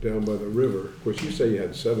down by the river. Of course, you say you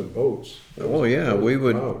had 7 boats. Oh yeah, we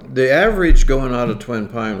would, Wow. the average going out of Twin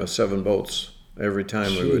Pine was 7 boats every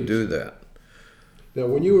time we would Jeez. do that. Now,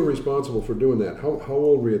 when you were responsible for doing that, how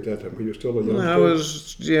old were you at that time? Were you still a youngster? I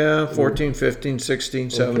was, 14, 15, 16,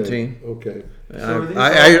 17. Okay. So are these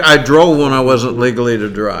I drove when I wasn't legally to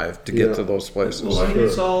drive to get to those places. Well, are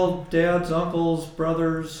these all dads, uncles,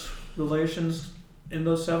 brothers, relations in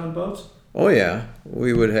those 7 boats? Oh yeah,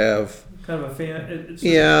 we would have, Kind of it's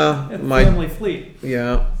yeah, a my, family fleet.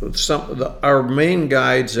 yeah, our main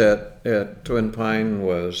guides at Twin Pine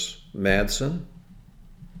was Madsen,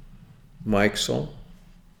 Mikesell,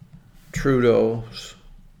 Trudeau's,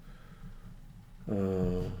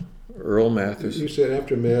 Earl Matthews. You said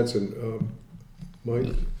after Madsen,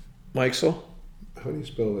 Mike, Mikesell? how do you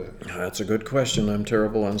spell that? That's a good question. I'm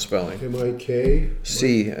terrible on spelling. M-I-K?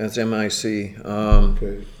 C, that's M-I-C.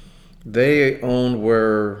 Okay. They owned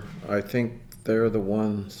where, I think they're the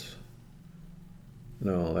ones,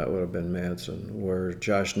 no, that would have been Madsen, where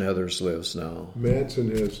Josh Nethers lives now. Madsen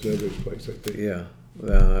has Nethers' place, I think. Yeah.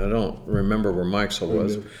 I don't remember where Meixel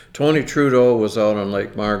was. know. Tony Trudeau was out on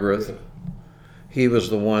Lake Margaret. Yeah. He was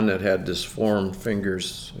the one that had disformed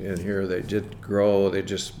fingers in here. They did grow. They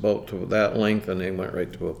just about to that length, and they went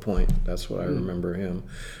right to a point. That's what I remember him.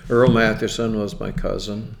 Earl Mathewson was my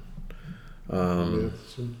cousin.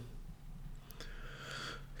 Madsen.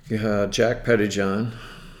 Jack Pettyjohn.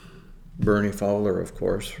 Bernie Fowler, of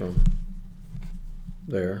course, from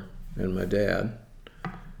there, and my dad.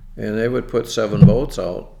 And they would put 7 boats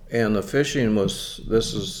out. And the fishing was,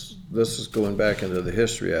 this is going back into the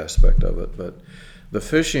history aspect of it, but the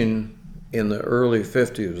fishing in the early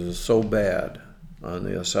 50s was so bad on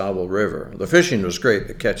the Osable River. The fishing was great,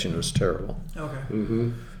 the catching was terrible. Okay.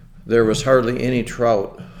 Mm-hmm. There was hardly any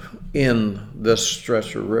trout in this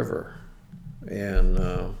stretch of river.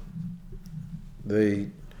 And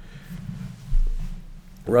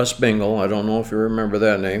Russ Bingle, I don't know if you remember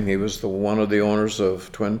that name, he was one of the owners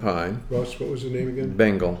of Twin Pine. Russ, what was the name again?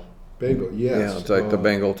 Bengal. Bengal, yes. Yeah, it's like the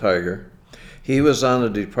Bengal tiger. He was on the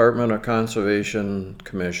Department of Conservation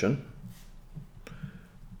Commission.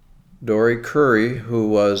 Dory Curry, who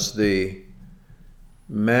was the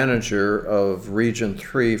manager of Region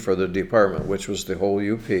 3 for the department, which was the whole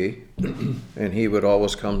UP, and he would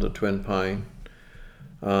always come to Twin Pine.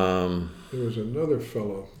 There was another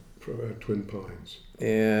fellow from Twin Pines.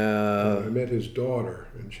 Yeah. I met his daughter,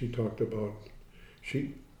 and she talked about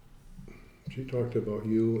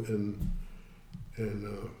you and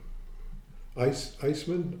Isman.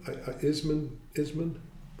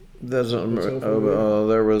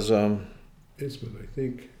 There was Isman, I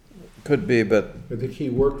think. could be, but I think he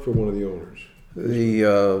worked for one of the owners.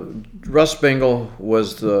 the Russ Bingle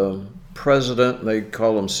was the president. They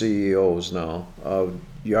call them CEOs now of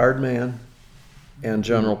Yardman and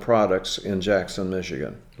General Products in Jackson,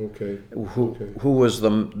 Michigan. Okay. Who was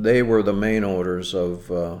they were the main owners of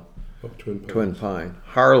Of Twin Pines. Twin Pine.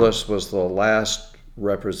 Harless was the last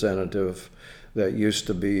representative that used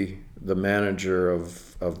to be the manager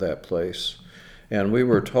of that place. And we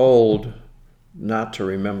were told not to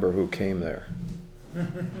remember who came there.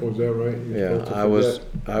 Oh, is that right? You're supposed to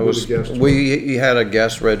I forget was, who the guests were. we had a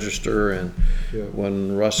guest register, and Yeah.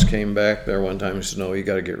 when Russ came back there one time, he said, no, you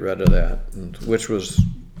gotta get rid of that. And, which was,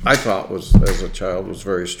 I thought was, as a child, was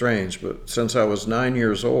very strange, but since I was 9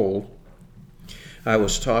 years old, I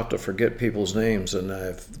was taught to forget people's names, and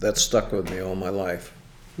that stuck with me all my life.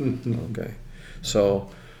 Okay, so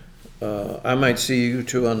I might see you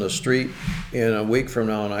two on the street in a week from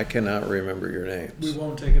now, and I cannot remember your We names.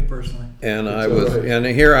 won't take it personally. And It's I all was, right. and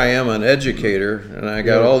here I am, an educator, and I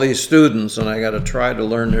got Yeah. all these students, and I got to try to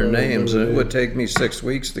learn their Try to remember names, and it their would names. take me 6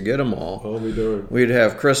 weeks to get them all. I'll be darned. We'd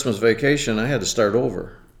have Christmas vacation. I had to start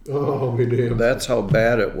over. Oh, be damned. That's how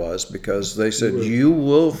bad it was, because they said, would. you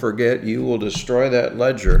will forget, you will destroy that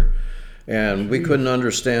ledger. And we couldn't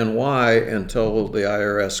understand why until the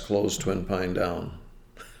IRS closed Twin Pine down.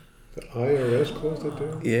 The IRS closed it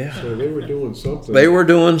down? Yeah. So they were doing something. They were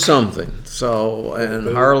doing something. So,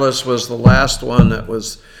 and Harless was the last one that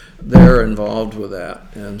was there involved with that.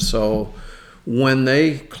 And so when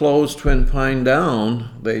they closed Twin Pine down,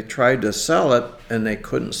 they tried to sell it, and they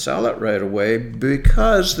couldn't sell it right away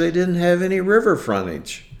because they didn't have any river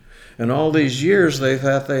frontage. And all these years they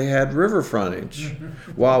thought they had river frontage,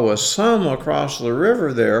 while some across the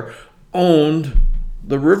river there owned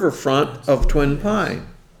the riverfront of Twin Pine.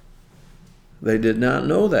 They did not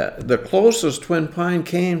know that. The closest Twin Pine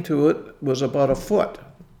came to it was about a foot.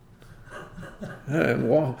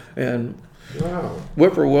 And Wow.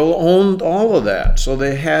 Whippoorwill owned all of that, so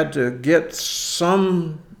they had to get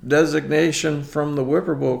some designation from the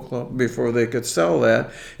Whippoorwill Club before they could sell that,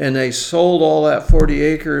 and they sold all that 40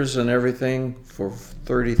 acres and everything for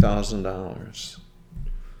 $30,000.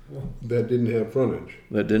 That didn't have frontage.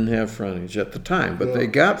 That didn't have frontage at the time, but Now- they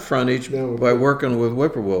got frontage now- by working with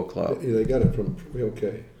Whippoorwill Club. Yeah, they got it from,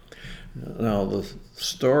 okay. Now, the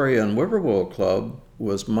story on Whippoorwill Club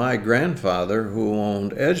was my grandfather, who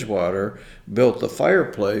owned Edgewater, built the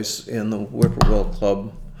fireplace in the Whippoorwill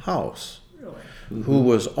Club house, Really? who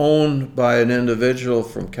was owned by an individual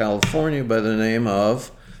from California by the name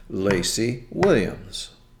of Lacey Williams.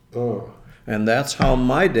 Oh, And that's how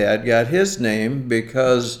my dad got his name,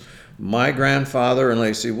 because my grandfather and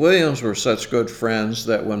Lacey Williams were such good friends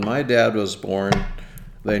that when my dad was born,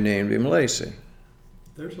 they named him Lacey.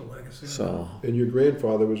 There's a legacy. So, and your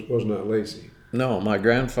grandfather was not Lacey. no, my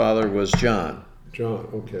grandfather was John. John,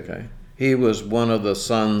 okay. Okay. He was one of the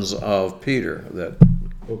sons of Peter that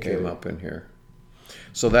Okay. came up in here.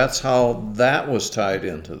 So that's how that was tied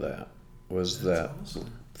into that, was that awesome.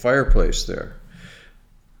 fireplace there.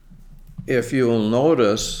 If you'll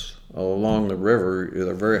notice along the river,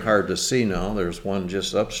 they're very hard to see now. There's one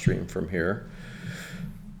just upstream from here.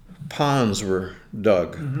 Ponds were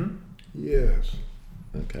dug. Yes.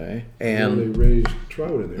 Okay. And And they raised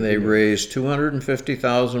trout in there. they didn't raised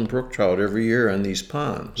 250,000 brook trout every year in these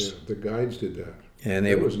ponds. Yeah, the guides did that. And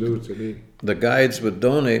That was news to me. the guides would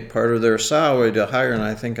donate part of their salary to hire, and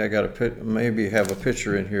I think I got maybe have a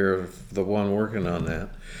picture in here of the one working on that.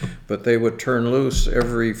 But they would turn loose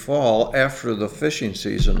every fall after the fishing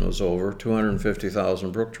season was over,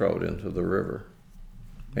 250,000 brook trout into the river.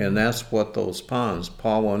 And that's what those ponds,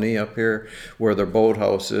 Pawanee up here, where their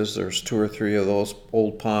boathouse is, there's 2 or 3 of those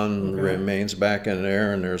old pond remains back in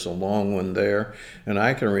there, and there's a long one there. And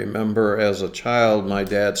I can remember as a child, my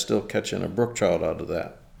dad still catching a brook trout out of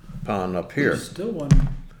that pond up here. There's still one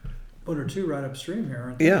or two right upstream here,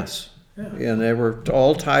 aren't there? Yes. Yeah. And they were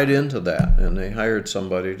all tied into that, and they hired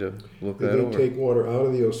somebody to look that Did they over. take water out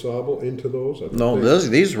of the Au Sable into those? No,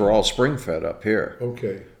 these were all spring fed up here.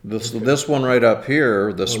 Okay. This one right up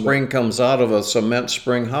here, the spring comes out of a cement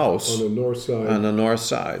spring house On the north side. on the north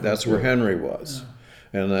side. That's where Henry was.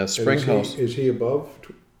 And that And spring is house, Is he above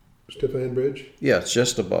Stephan Bridge? yes,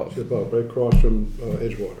 just above. He's above, right across from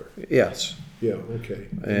Edgewater. Yes. Yeah, okay.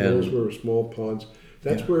 And And- those were small ponds.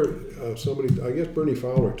 That's Yeah. where somebody, I guess Bernie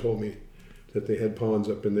Fowler told me that they had ponds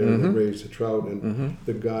up in there and they raised the trout, and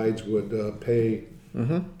the guides would pay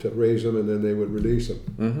to raise them, and then they would release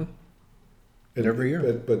them. And, Every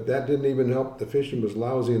year. But that didn't even help. The fishing was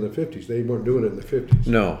lousy in the 50s. They weren't doing it in the 50s.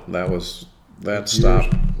 No, that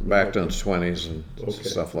stopped back in the 20s and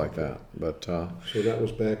stuff like that. But So that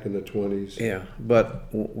was back in the 20s. yeah,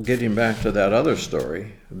 but getting back to that other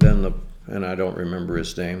story, then and I don't remember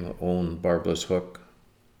his name, owned Barbless Hook,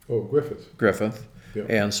 Oh, Griffith, Yeah.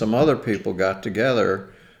 and some other people got together,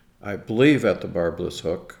 I believe at the Barbless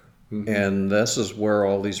Hook, and this is where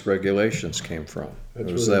all these regulations came from. That's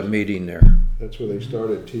It was where that meeting there. That's where they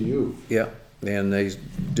started TU. Yeah, and they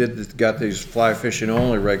got these fly fishing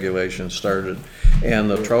only regulations started, and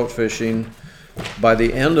the trout fishing. By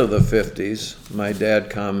the end of the 50s, my dad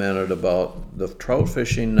commented about the trout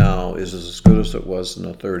fishing now is as good as it was in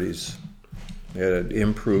the 30s. It had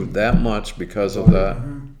improved that much because of that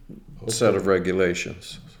set of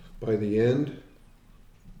regulations. By the end,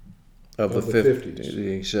 Of the Of the 50s. 50s.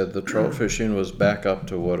 He said the trout fishing was back up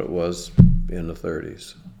to what it was in the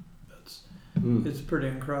 30s. It's pretty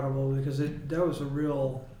incredible because that was a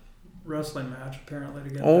real wrestling match apparently to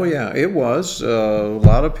get Oh there. yeah, it was. A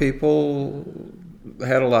lot of people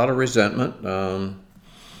had a lot of resentment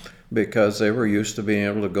because they were used to being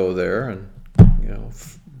able to go there and,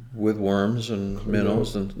 with worms and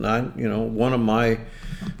minnows. And one of my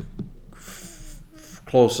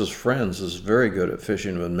closest friends is very good at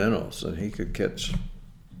fishing with minnows, and he could catch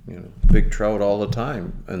big trout all the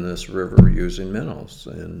time in this river using minnows.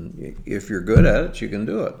 And if you're good at it, you can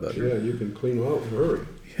do it. But yeah, you can clean them out in a hurry.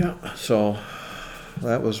 yeah, so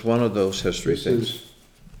that was one of those history things.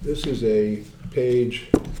 This is a page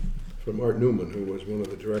from Art Newman, who was one of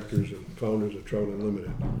the directors and founders of Trout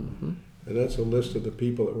Unlimited. And that's a list of the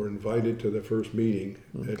people that were invited to the first meeting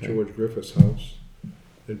at George Griffith's house,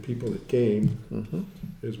 and people that came.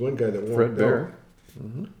 There's one guy that walked Fred out. Bear.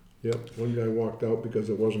 Yep, one guy walked out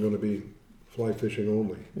because it wasn't going to be fly fishing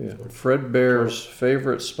only. Yeah. Fred Bear's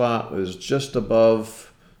favorite spot was just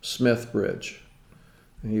above Smith Bridge.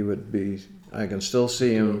 He would be, I can still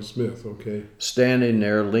see him Smith, okay. standing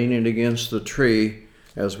there leaning against the tree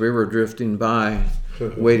as we were drifting by,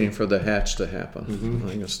 waiting for the hatch to happen.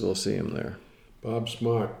 I can still see him there. Bob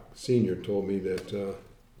Smock Sr. told me that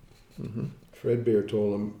Fred Bear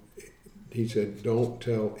told him, he said, don't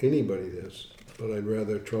tell anybody this, but I'd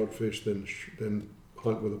rather trout fish than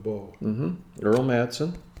hunt with a bow. Earl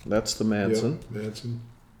Madsen, that's the Madsen. Yep, Madsen.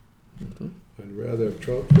 I'd rather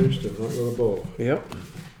trout fish than hunt with a bow. Yep.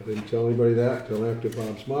 I didn't tell anybody that till after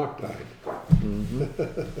Bob Smock died.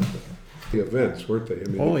 The events, weren't they? I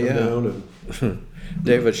mean, Oh, they come yeah. down and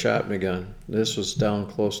David shot me gun. This was down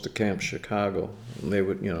close to Camp Chicago. And they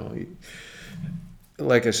would,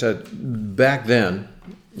 like I said, back then,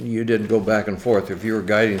 you didn't go back and forth. If you were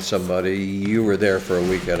guiding somebody, you were there for a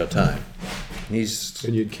week at a time. and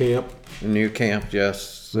you'd camp. And you camped,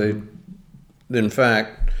 yes. In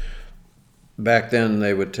fact, back then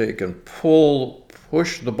they would take and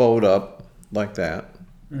push the boat up like that,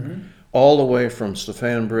 all the way from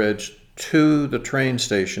Stephan Bridge to the train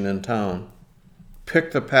station in town,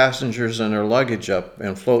 pick the passengers and their luggage up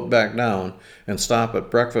and float back down and stop at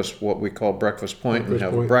breakfast, what we call Breakfast Point, and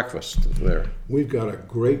have a breakfast there. We've got a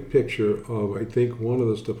great picture of, I think, one of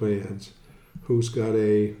the Stephans who's got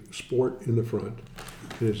a sport in the front.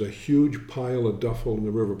 And there's a huge pile of duffel in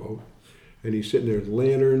the riverboat. And he's sitting there with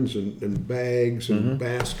lanterns and bags and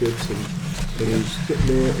baskets. And he's sitting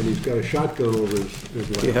there and he's got a shotgun over his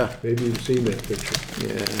lap. Yeah. Maybe you've seen that picture.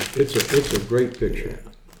 Yeah. It's a great picture.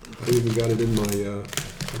 I even got it in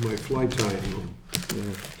my fly tying room.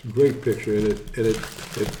 It's a great picture, and it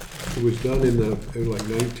was done in like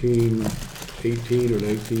 1918 or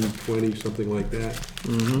 1920, something like that.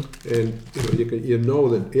 And you know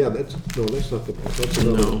that that's not the boat. That's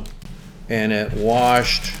another one. And it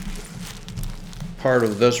washed part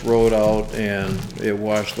of this road out, and it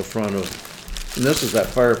washed the front of. And this is that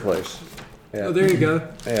fireplace. Oh, there you go.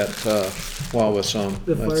 At Wawasum.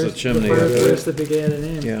 That's the chimney. The fireplace that began the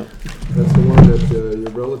name. Yeah. That's the one that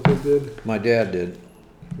your relative did? My dad did.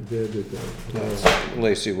 Your dad did that. That's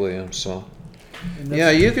Lacey Williams. So. And Yeah,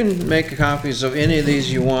 you can make copies of any of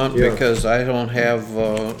these you want, Yeah. because I don't have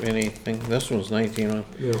anything. This one's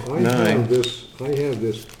 1909. I have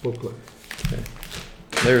this booklet.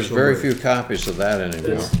 There's very few copies of that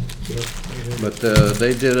anymore. But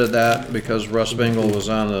they did that because Russ Bingle was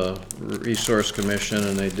on the Resource Commission,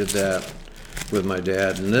 and they did that with my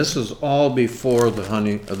dad. And this is all before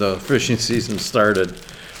the fishing season started.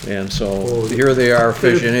 And so here they are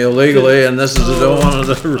fishing illegally, and this is one of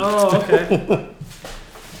the. Oh, okay.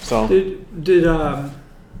 So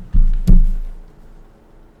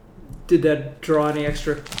did that draw any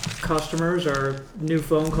extra customers or new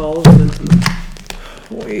phone calls?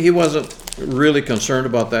 he wasn't really concerned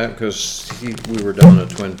about that because we were down at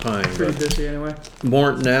Twin Pine. Pretty busy anyway.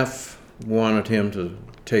 Morton F. wanted him to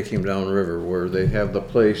take him downriver where they have the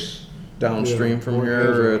place downstream from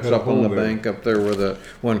here. It's up on the bank up there where the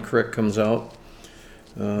one creek comes out.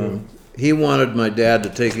 He wanted my dad to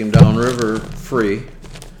take him downriver free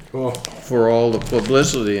for all the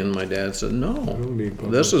publicity, and my dad said, no,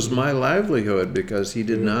 this is my livelihood, because he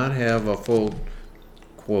did not have a full,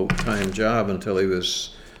 quote, time job until he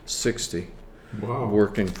was 60,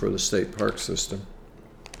 working for the state park system.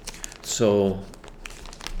 So,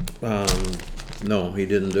 no, he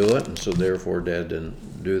didn't do it, and so therefore Dad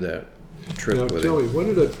didn't do that trip now, with tell him. me,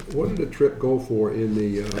 what did the trip go for in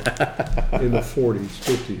the in the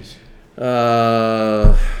 40s,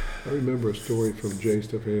 50s? I remember a story from Jay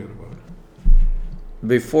Stephan about it.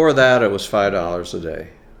 Before that, it was $5 a day.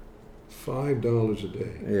 $5 a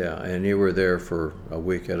day. Yeah, and you were there for a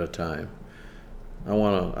week at a time.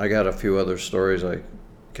 I got a few other stories I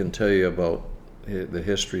can tell you about the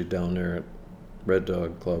history down there at Red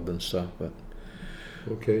Dog Club and stuff, but.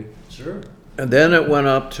 Okay. Sure. And then it went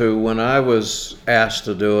up to, when I was asked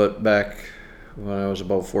to do it back when I was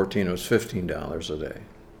about 14, it was $15 a day.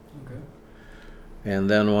 Okay. And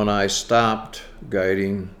then when I stopped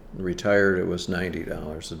guiding, retired, it was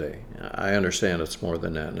 $90 a day. I understand it's more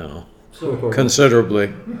than that now, considerably.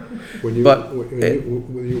 When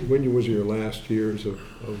was your last years of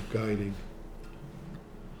guiding?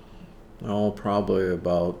 Oh, probably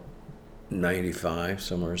about 95,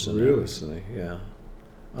 somewhere in that vicinity. Yeah.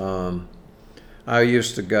 I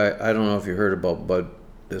used to guide. I don't know if you heard about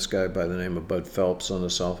this guy by the name of Bud Phelps on the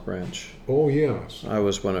South Branch. Oh, yes. I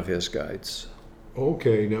was one of his guides.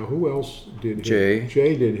 Okay, now who else did him? Jay.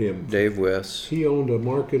 Jay did him. Dave Wiss. He owned a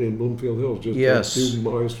market in Bloomfield Hills, just a few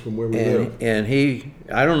miles from where we live. And he,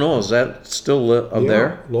 I don't know, is that still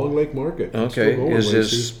there? Long Lake Market. Okay, is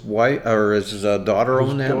his wife, or is his daughter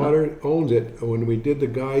own that? His daughter owns it. When we did the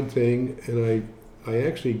guide thing, and I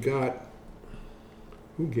actually got,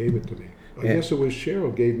 who gave it to me? I guess it was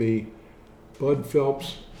Cheryl gave me Bud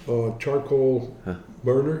Phelps charcoal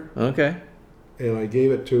burner. Okay. And I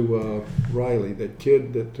gave it to Riley, that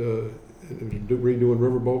kid that was redoing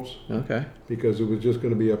riverboats. Okay. Because it was just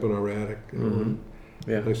going to be up in our attic.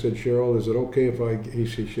 Yeah. I said, Cheryl, is it okay if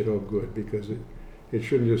he said, oh, good, because it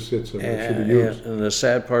shouldn't just sit somewhere. It should be used. And the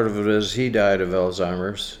sad part of it is he died of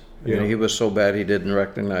Alzheimer's. Yeah. And he was so bad he didn't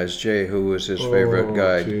recognize Jay, who was his favorite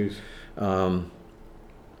guide. Geez.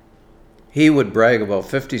 He would brag about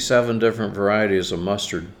 57 different varieties of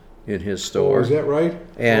mustard in his store. Oh, is that right?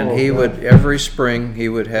 And he would, every spring, he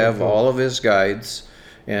would have all of his guides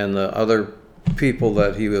and the other people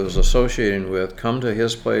that he was associating with come to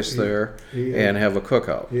his place there and have a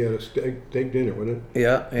cookout. He had a steak dinner, wasn't it?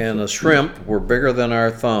 Yeah, and the shrimp were bigger than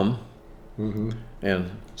our thumb, and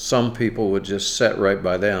some people would just sit right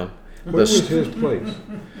by them. Where was his place?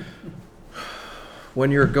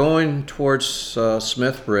 When you're going towards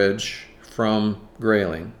Smith Bridge from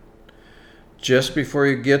Grayling, just before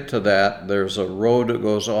you get to that, there's a road that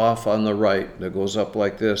goes off on the right that goes up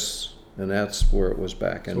like this, and that's where it was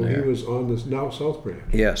back in there. So he was on this now South Branch.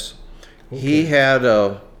 Yes. Okay. He had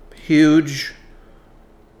a huge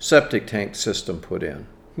septic tank system put in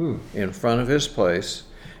front of his place,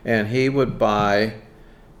 and he would buy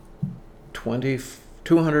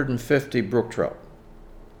 250 brook trout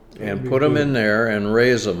and put them in there and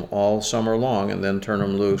raise them all summer long, and then turn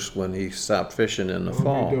them loose when he stopped fishing in the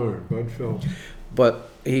fall. Darn, Bud Phelps. But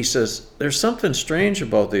he says, there's something strange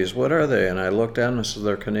about these. What are they? And I looked at them and said,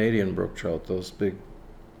 they're Canadian brook trout, those big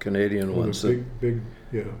Canadian ones. Big,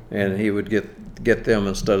 yeah. And he would get them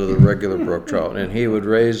instead of the regular brook trout, and he would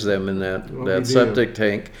raise them in that septic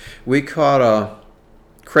tank. We caught a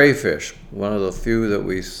crayfish, one of the few that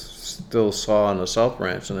we still saw on the South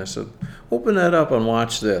Branch, and I said, open that up and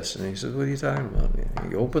watch this. And he said, what are you talking about?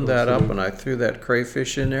 He opened that up, and I threw that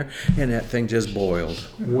crayfish in there, and that thing just boiled.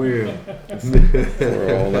 Wow.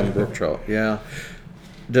 For all them brook trout. Yeah.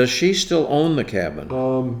 Does she still own the cabin?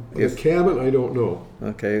 The cabin, I don't know.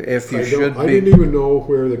 Okay, if you I didn't even know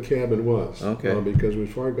where the cabin was. Okay. Because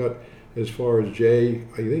as far as Jay,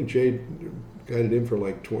 I think Jay got it in for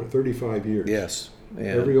like 35 years. Yes. Yeah.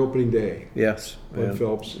 Every opening day. Yes. Bud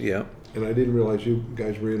Phelps. Yeah. And I didn't realize you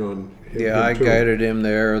guys were in on him. Yeah, I guided him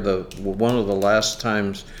there. One of the last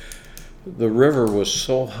times, the river was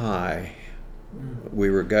so high, we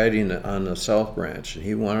were guiding on the South Branch, and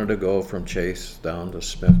he wanted to go from Chase down to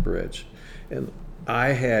Smith Bridge. And I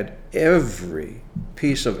had every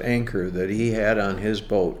piece of anchor that he had on his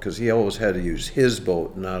boat, because he always had to use his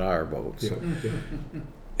boat, not our boats. Yeah.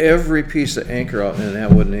 Every piece of anchor out, and that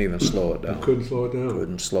wouldn't even slow it down. You couldn't slow it down.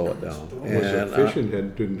 Couldn't slow it down. Was it fishing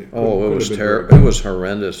didn't it? Oh, it was terrible. It was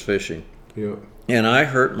horrendous fishing. Yeah. And I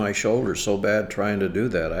hurt my shoulder so bad trying to do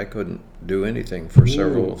that. I couldn't do anything for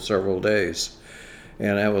several days.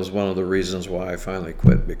 And that was one of the reasons why I finally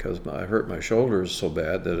quit, because I hurt my shoulders so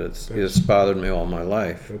bad that it's bothered me all my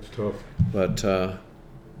life. That's tough. But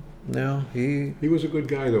no, he was a good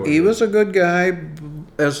guy, though. He was a good guy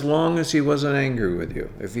as long as he wasn't angry with you.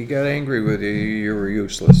 If he got angry with you, you were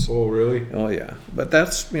useless. Oh, really? Oh, yeah. But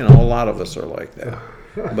that's, a lot of us are like that.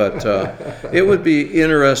 But it would be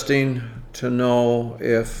interesting to know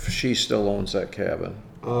if she still owns that cabin.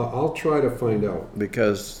 I'll try to find out.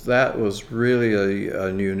 Because that was really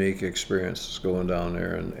a unique experience, going down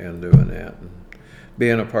there and doing that, and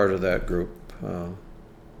being a part of that group.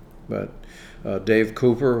 But Dave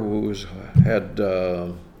Cooper, who had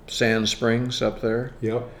Sand Springs up there,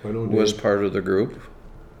 yep, I know Dave. Was part of the group.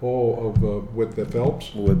 Oh, with the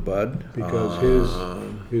Phelps? With Bud. Because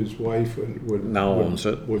his wife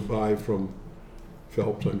would buy from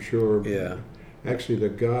Phelps, I'm sure. Yeah. Actually, the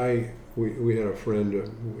guy, we had a friend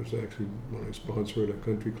who was actually my sponsor at a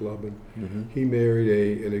country club, and he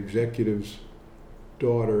married an executive's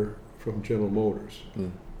daughter from General Motors.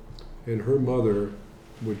 And her mother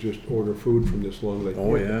would just order food from this Long Lake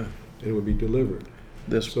market, and it would be delivered.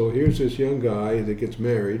 So here's this young guy that gets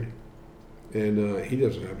married, and he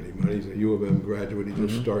doesn't have any money. He's a U of M graduate. He's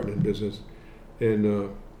just starting in business.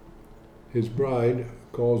 And his bride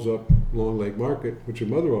calls up Long Lake Market, which her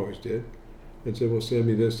mother always did, and said, well, send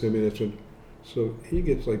me this, send me this. And so he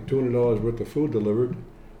gets like $200 worth of food delivered.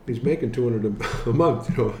 He's making $200 a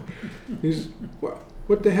month. He's,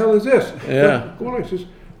 what the hell is this? Yeah. He says,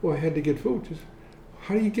 well, I had to get food. He says,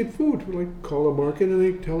 how do you get food? Well, I call the market and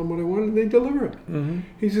they tell them what I want and they deliver it.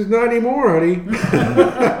 He says, not anymore, honey.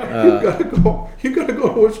 You gotta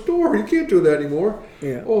go to a store. You can't do that anymore.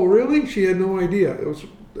 Yeah. Oh, really? She had no idea. It was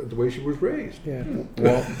the way she was raised. Yeah.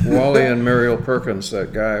 Wally and Muriel Perkins,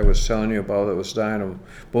 that guy I was telling you about that was dying of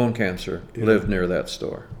bone cancer, lived near that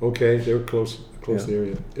store. Okay, they were close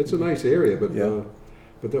area. It's a nice area, but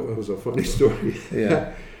that was a funny story.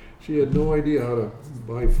 Yeah. She had no idea how to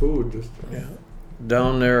buy food.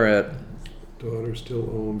 Down there at... Daughter still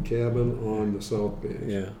owned cabin on the South Branch.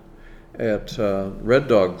 Yeah. At Red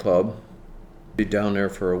Dog Club, be down there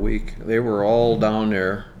for a week. They were all down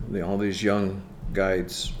there, all these young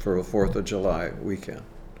guides, for a 4th of July weekend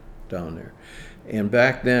down there. And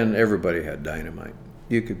back then, everybody had dynamite.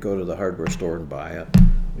 You could go to the hardware store and buy it.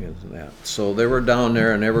 And that. So they were down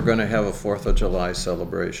there, and they were going to have a 4th of July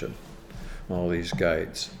celebration, all these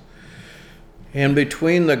guides. And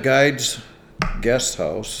between the guides' guest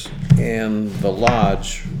house and the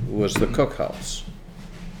lodge was the cookhouse.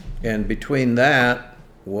 And between that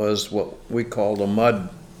was what we called a mud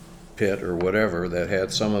pit or whatever that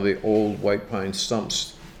had some of the old white pine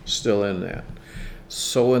stumps still in that.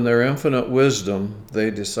 So in their infinite wisdom,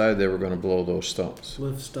 they decided they were going to blow those stumps.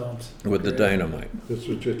 Lift stumps. With the dynamite. This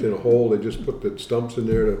was just in a hole. They just put the stumps in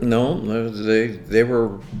there to... No, they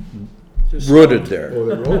were rooted there.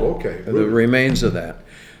 Okay. The remains of that.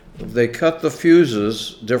 They cut the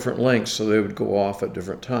fuses different lengths so they would go off at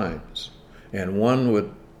different times. And one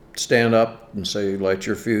would stand up and say, light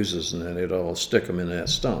your fuses, and then they'd all stick them in that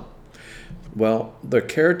stump. Well, the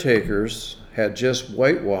caretakers had just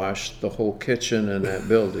whitewashed the whole kitchen in that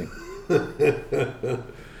building.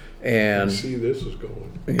 And I see this is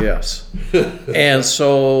going. yes. And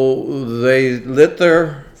so they lit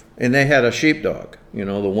and they had a sheepdog, the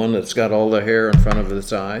one that's got all the hair in front of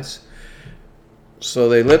its eyes. So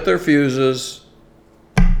they lit their fuses,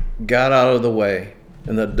 got out of the way,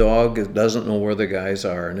 and the dog doesn't know where the guys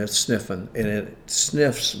are, and it's sniffing, and it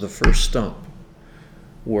sniffs the first stump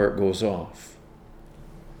where it goes off.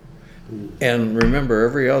 And remember,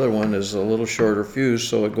 every other one is a little shorter fuse,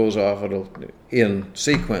 so it goes off in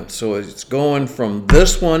sequence. So it's going from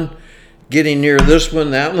this one, getting near this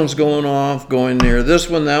one, that one's going off, going near this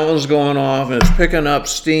one, that one's going off, and it's picking up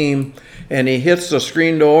steam, and he hits the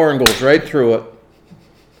screen door and goes right through it.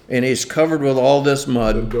 And he's covered with all this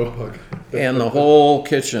mud. The dog. And the whole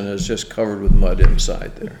kitchen is just covered with mud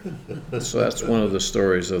inside there. So that's one of the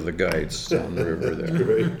stories of the guides down the river there.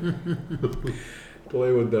 Great.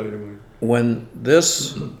 Play with dynamite. When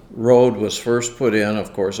this road was first put in,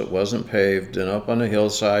 of course, it wasn't paved. And up on the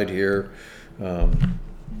hillside here,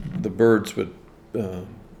 the birds would,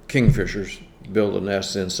 kingfishers, build a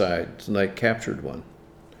nest inside. And they captured one.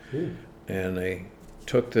 Ooh. And they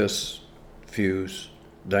took this fuse,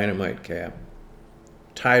 dynamite cap,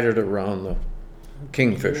 tied it around the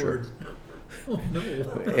kingfisher,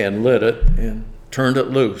 and lit it and turned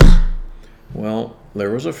it loose. Well,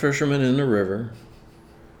 there was a fisherman in the river,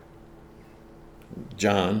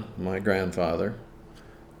 John, my grandfather,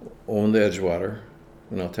 owned Edgewater,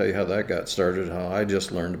 and I'll tell you how that got started, how I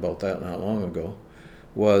just learned about that not long ago,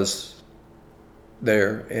 was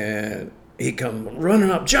there, and he come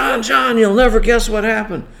running up, John, you'll never guess what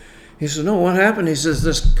happened. He said, no, what happened? He says,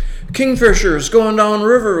 this kingfisher is going down the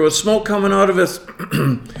river with smoke coming out of it,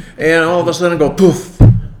 and all of a sudden go poof.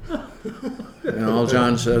 And all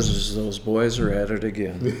John says is, those boys are at it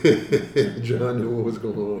again. John knew what was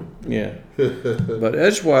going on. Yeah. But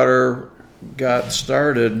Edgewater got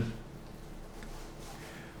started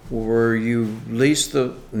where you lease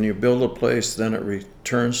and you build a place, then it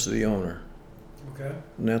returns to the owner. Okay.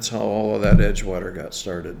 And that's how all of that Edgewater got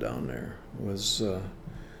started down there, was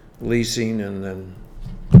leasing, and then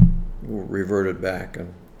reverted back.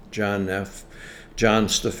 And John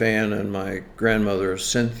Stephan, and my grandmother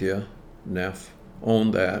Cynthia Neff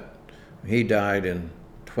owned that. He died in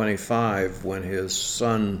 25 when his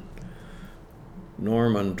son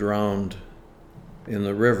Norman drowned in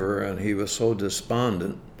the river, and he was so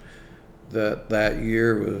despondent that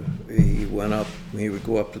year he would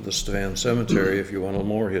go up to the Stephan Cemetery. If you want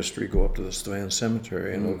more history, go up to the Stephan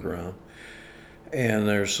Cemetery and look around. And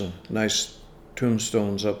there's some nice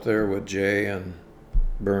tombstones up there with Jay and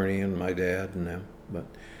Bernie and my dad and them. But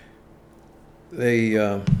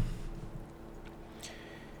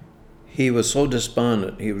he was so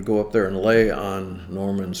despondent, he would go up there and lay on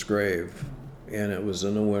Norman's grave. And it was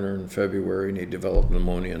in the winter in February, and he developed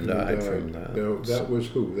pneumonia and died from that. Now, that was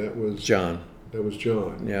who? That was John. That was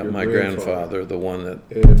John. Yeah, my grandfather, the one that...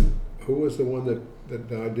 And who was the one that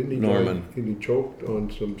died? Didn't he Norman. Die? He choked on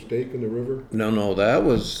some steak in the river? No, that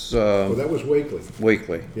was... Oh, that was Wakely.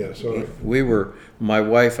 Wakely. Yeah, sorry. My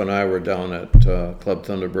wife and I were down at Club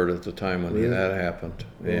Thunderbird at the time when that happened.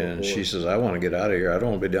 And she says, I want to get out of here. I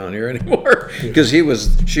don't want to be down here anymore. Because she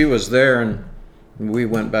was there, and we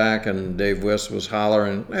went back, and Dave West was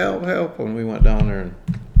hollering, help, help. And we went down there, and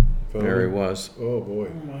there he was. Oh, boy.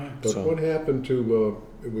 Oh, my. But what happened to,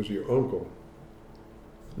 it was your uncle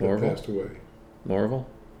that Norval? passed away? Norval?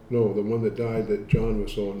 No, the one that died that John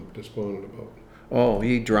was so despondent about. Oh,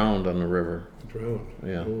 he drowned on the river. Drowned?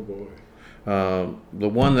 Yeah. Oh, boy. The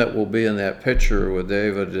one that will be in that picture with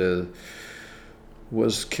David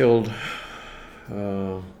was killed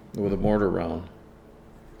with a mortar round.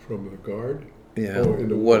 From the guard? Yeah. Oh, in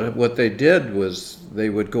the war. What they did was they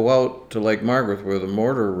would go out to Lake Margaret where the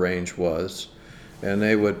mortar range was, and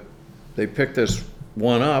they picked this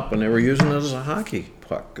one up, and they were using it as a hockey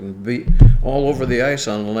puck and beat all over the ice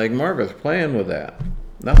on Lake Margaret playing with that.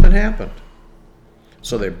 Nothing happened.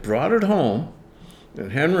 So they brought it home, and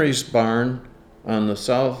Henry's barn on the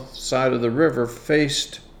south side of the river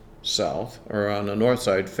faced south, or on the north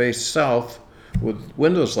side faced south with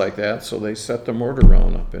windows like that, so they set the mortar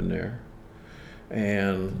round up in there.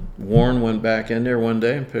 And Warren went back in there one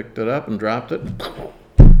day and picked it up and dropped it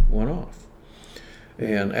and went off.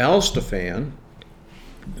 And Al Stephan,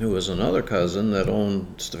 who was another cousin that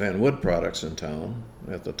owned Stephan Wood Products in town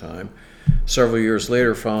at the time, several years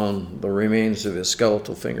later found the remains of his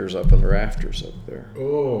skeletal fingers up in the rafters up there.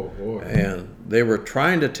 Oh, boy. And they were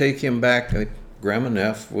trying to take him back. Grandma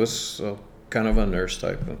Neff was kind of a nurse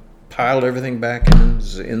type, and piled everything back in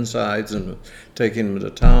his insides and taking him to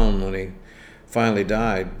town when he finally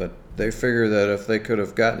died. But they figured that if they could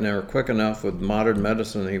have gotten there quick enough with modern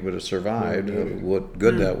medicine, he would have survived. What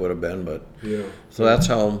good that would have been. But so that's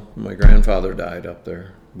how my grandfather died up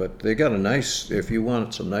there. But they got a nice, if you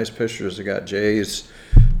want some nice pictures, they got Jay's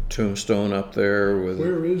tombstone up there.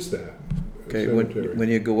 Where is that? Okay, when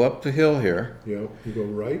you go up the hill here, you go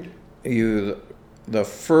right. The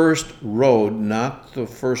first road, not the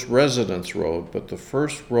first residence road, but the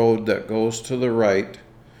first road that goes to the right.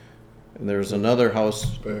 And there's another house.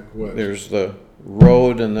 Back west. There's the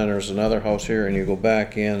road, and then there's another house here, and you go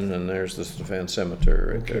back in, and there's the Stephan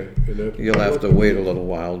Cemetery right there. You'll have to wait a little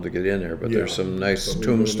while to get in there, but there's some nice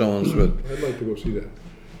tombstones with. I'd like to go see that.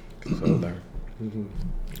 So there.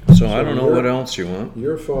 So I don't know what else you want.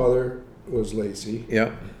 Your father was Lacey.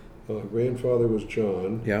 Yep. Grandfather was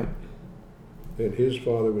John. Yep. And his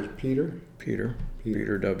father was Peter. Peter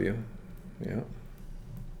W. Yeah.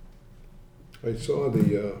 I saw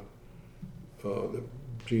the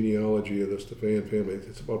genealogy of the Stephan family.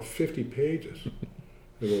 It's about 50 pages.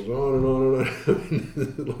 It goes on and on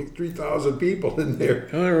and on. Like 3,000 people in there.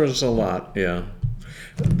 There was a lot, yeah.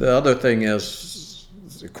 The other thing is,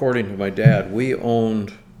 according to my dad, we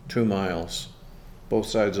owned 2 miles, both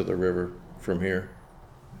sides of the river from here,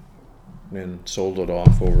 and sold it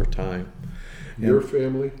off over time. Your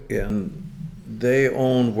family? Yeah. And they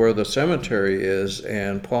owned where the cemetery is,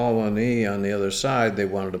 and Paul and E on the other side, they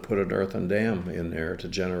wanted to put an earthen dam in there to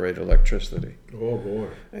generate electricity. Oh, boy.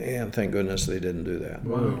 And thank goodness they didn't do that.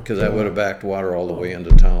 Wow. Because that would have backed water all the way into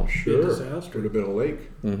town. Sure. Disaster. Would have been a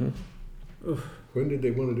lake. Mm-hmm. When did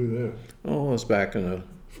they want to do that? Oh, it was back in the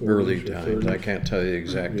 40s early or times. 30s? I can't tell you the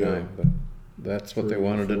exact time, but that's what they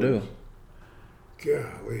wanted to do.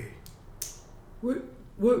 Golly.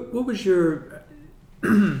 What was your,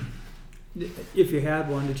 if you had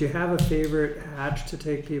one, did you have a favorite hatch to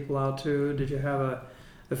take people out to? Did you have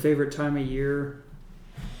a favorite time of year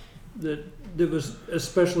that was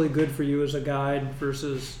especially good for you as a guide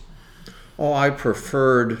versus? Oh, I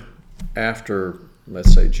preferred after,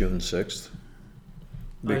 let's say, June 6th.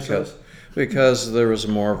 Because there was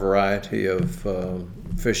more variety of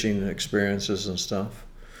fishing experiences and stuff.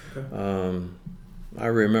 Okay. I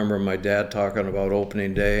remember my dad talking about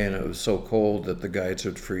opening day, and it was so cold that the guides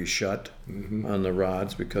would freeze shut on the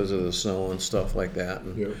rods because of the snow and stuff like that.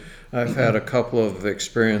 And I've had a couple of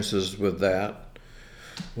experiences with that.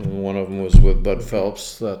 One of them was with Bud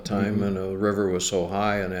Phelps that time, and the river was so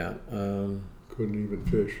high and that. Couldn't even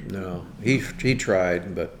fish. No, he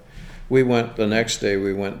tried, but we went the next day.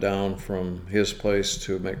 We went down from his place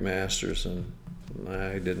to McMaster's, and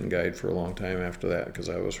I didn't guide for a long time after that because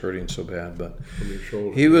I was hurting so bad. But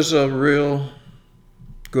he was a real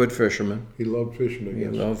good fisherman. He loved fishing, I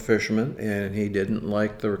guess. He loved fishermen, and he didn't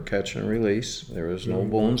like the catch and release. There was no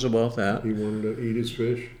bones about that. He wanted to eat his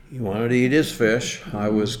fish. He wanted to eat his fish. I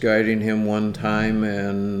was guiding him one time,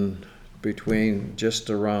 and between just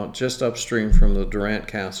upstream from the Durant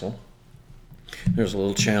Castle, there's a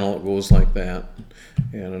little channel that goes like that,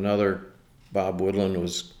 and another Bob Woodland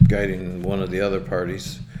was guiding one of the other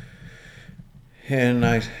parties, and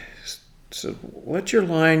I said, let your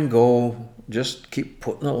line go, just keep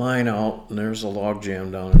putting the line out, and there's a log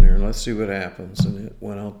jam down in there, and let's see what happens. And it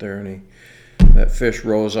went out there, and that fish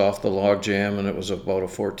rose off the log jam, and it was about a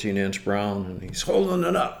 14-inch brown, and he's holding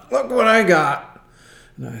it up. Look what I got.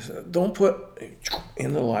 And I said, don't put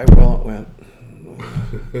in the live well. It went.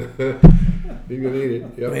 He's going to eat it.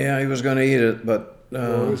 Yep. Yeah, he was going to eat it, but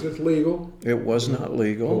is it legal? It was not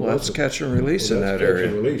legal. That's catch and release in that Catch area.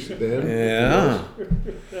 and release, then. Yeah.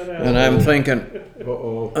 And I'm thinking,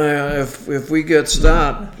 if we get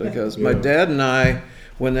stopped, because my dad and I,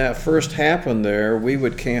 when that first happened there, we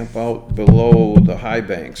would camp out below the high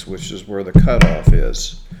banks, which is where the cutoff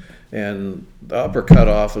is. And the upper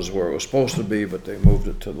cutoff is where it was supposed to be, but they moved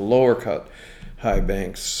it to the lower high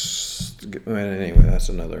banks. Anyway, that's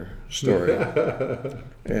another story.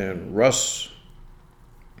 And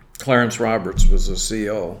Clarence Roberts was the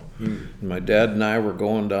CO. And my dad and I were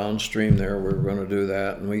going downstream there. We were going to do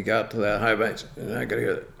that. And we got to that high bank, and I could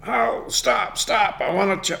hear, oh, stop, I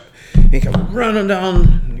want to check. He came running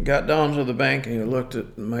down, he got down to the bank, and he looked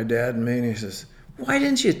at my dad and me, and he says, why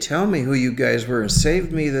didn't you tell me who you guys were and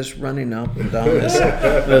saved me this running up and down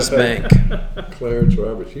this bank? Clarence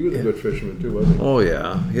Roberts. He was a good fisherman, too, wasn't he? Oh,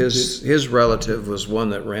 yeah. His relative was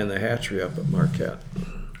one that ran the hatchery up at Marquette.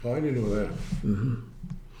 Oh, I didn't know that.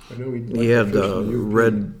 I know he had the a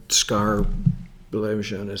red scar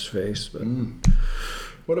blemish on his face. But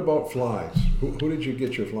What about flies? Who did you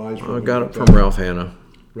get your flies from? I got it from Ralph Hanna.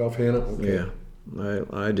 Ralph Hanna? Okay. Yeah.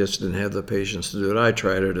 I just didn't have the patience to do it. I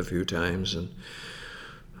tried it a few times, and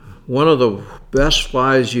one of the best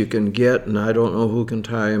flies you can get, and I don't know who can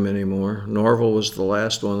tie them anymore. Norval was the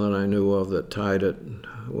last one that I knew of that tied it,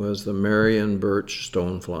 was the Marion birch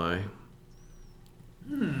stonefly.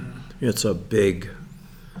 It's a big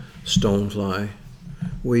stonefly.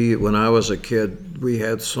 When I was a kid, we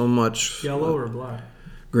had so much Yellow or black?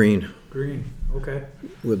 green. Green. Okay.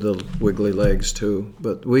 With the wiggly legs too,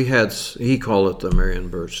 but he called it the Marion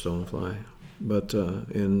birch stonefly. But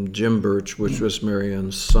in Jim Birch, which was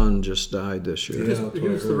Marion's son, just died this year. He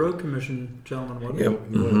was the road commission gentleman, wasn't he? Yep.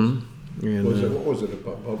 He was. And, What was it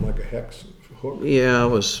about like a hex hook? yeah, it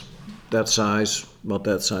was that size, about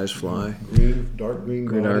that size fly. Dark green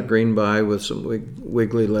body? Dark green body with some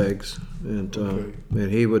wiggly legs. And,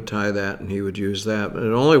 and he would tie that and he would use that. But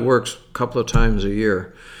it only works a couple of times a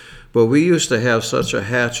year. But we used to have such a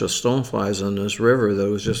hatch of stoneflies on this river that it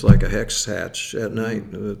was just like a hex hatch at night,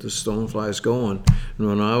 with the stoneflies going. And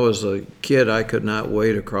when I was a kid, I could not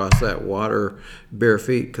wade across that water bare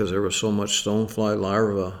feet because there was so much stonefly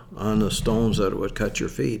larvae on the stones that it would cut your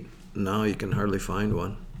feet. Now you can hardly find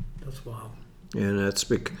one. That's wild. And that's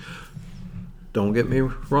don't get me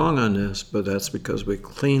wrong on this, but that's because we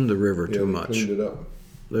cleaned the river too much. Cleaned it up.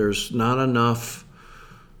 There's not enough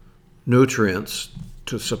nutrients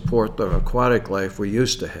to support the aquatic life we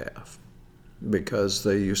used to have, because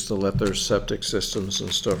they used to let their septic systems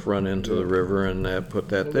and stuff run into the river and put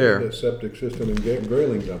that there. The septic system and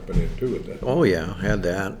grayling dumping in too at that. Oh yeah, had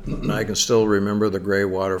that. And I can still remember the gray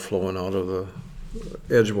water flowing out of the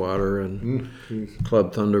Edgewater and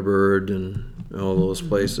Club Thunderbird and all those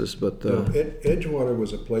places. But Edgewater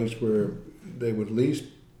was a place where they would lease.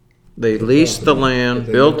 They leased the land,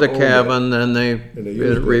 built the cabin, then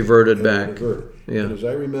it reverted back. Yeah. And as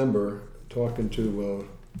I remember talking to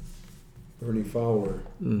Ernie Fowler,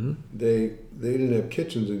 they didn't have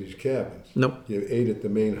kitchens in these cabins. Nope. You ate at the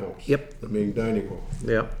main house. Yep. The main dining hall.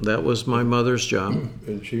 Yep. That was my mother's job.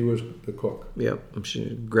 And she was the cook. Yep.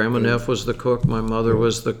 Grandma Neff was the cook. My mother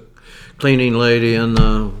was the cleaning lady and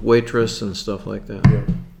the waitress and stuff like that.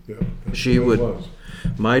 Yeah. She would.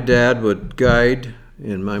 My dad would guide,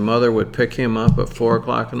 and my mother would pick him up at 4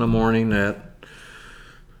 o'clock in the morning at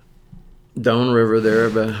downriver there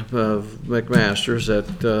of McMaster's at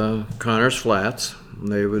Connor's Flats.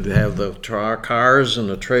 They would have the cars and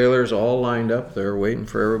the trailers all lined up there waiting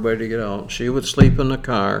for everybody to get out. She would sleep in the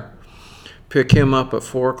car, pick him up at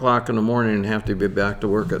 4 o'clock in the morning, and have to be back to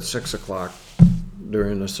work at 6 o'clock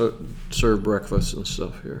during the serve breakfast and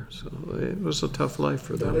stuff here. So it was a tough life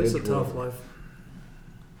for them. That is a tough life.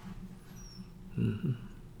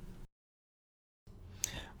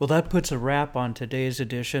 Well, that puts a wrap on today's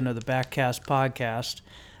edition of the BackCast podcast.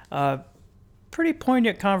 Pretty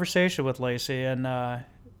poignant conversation with Lacey, and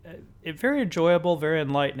very enjoyable, very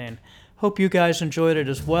enlightening. Hope you guys enjoyed it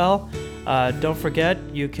as well. Don't forget,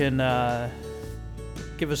 you can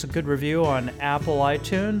give us a good review on Apple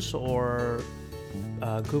iTunes or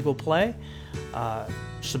Google Play.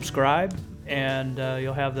 Subscribe, and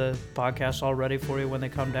you'll have the podcast all ready for you when they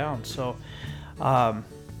come down. So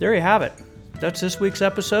there you have it. That's this week's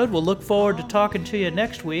episode. We'll look forward to talking to you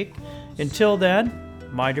next week. Until then,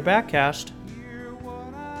 mind your BackCast.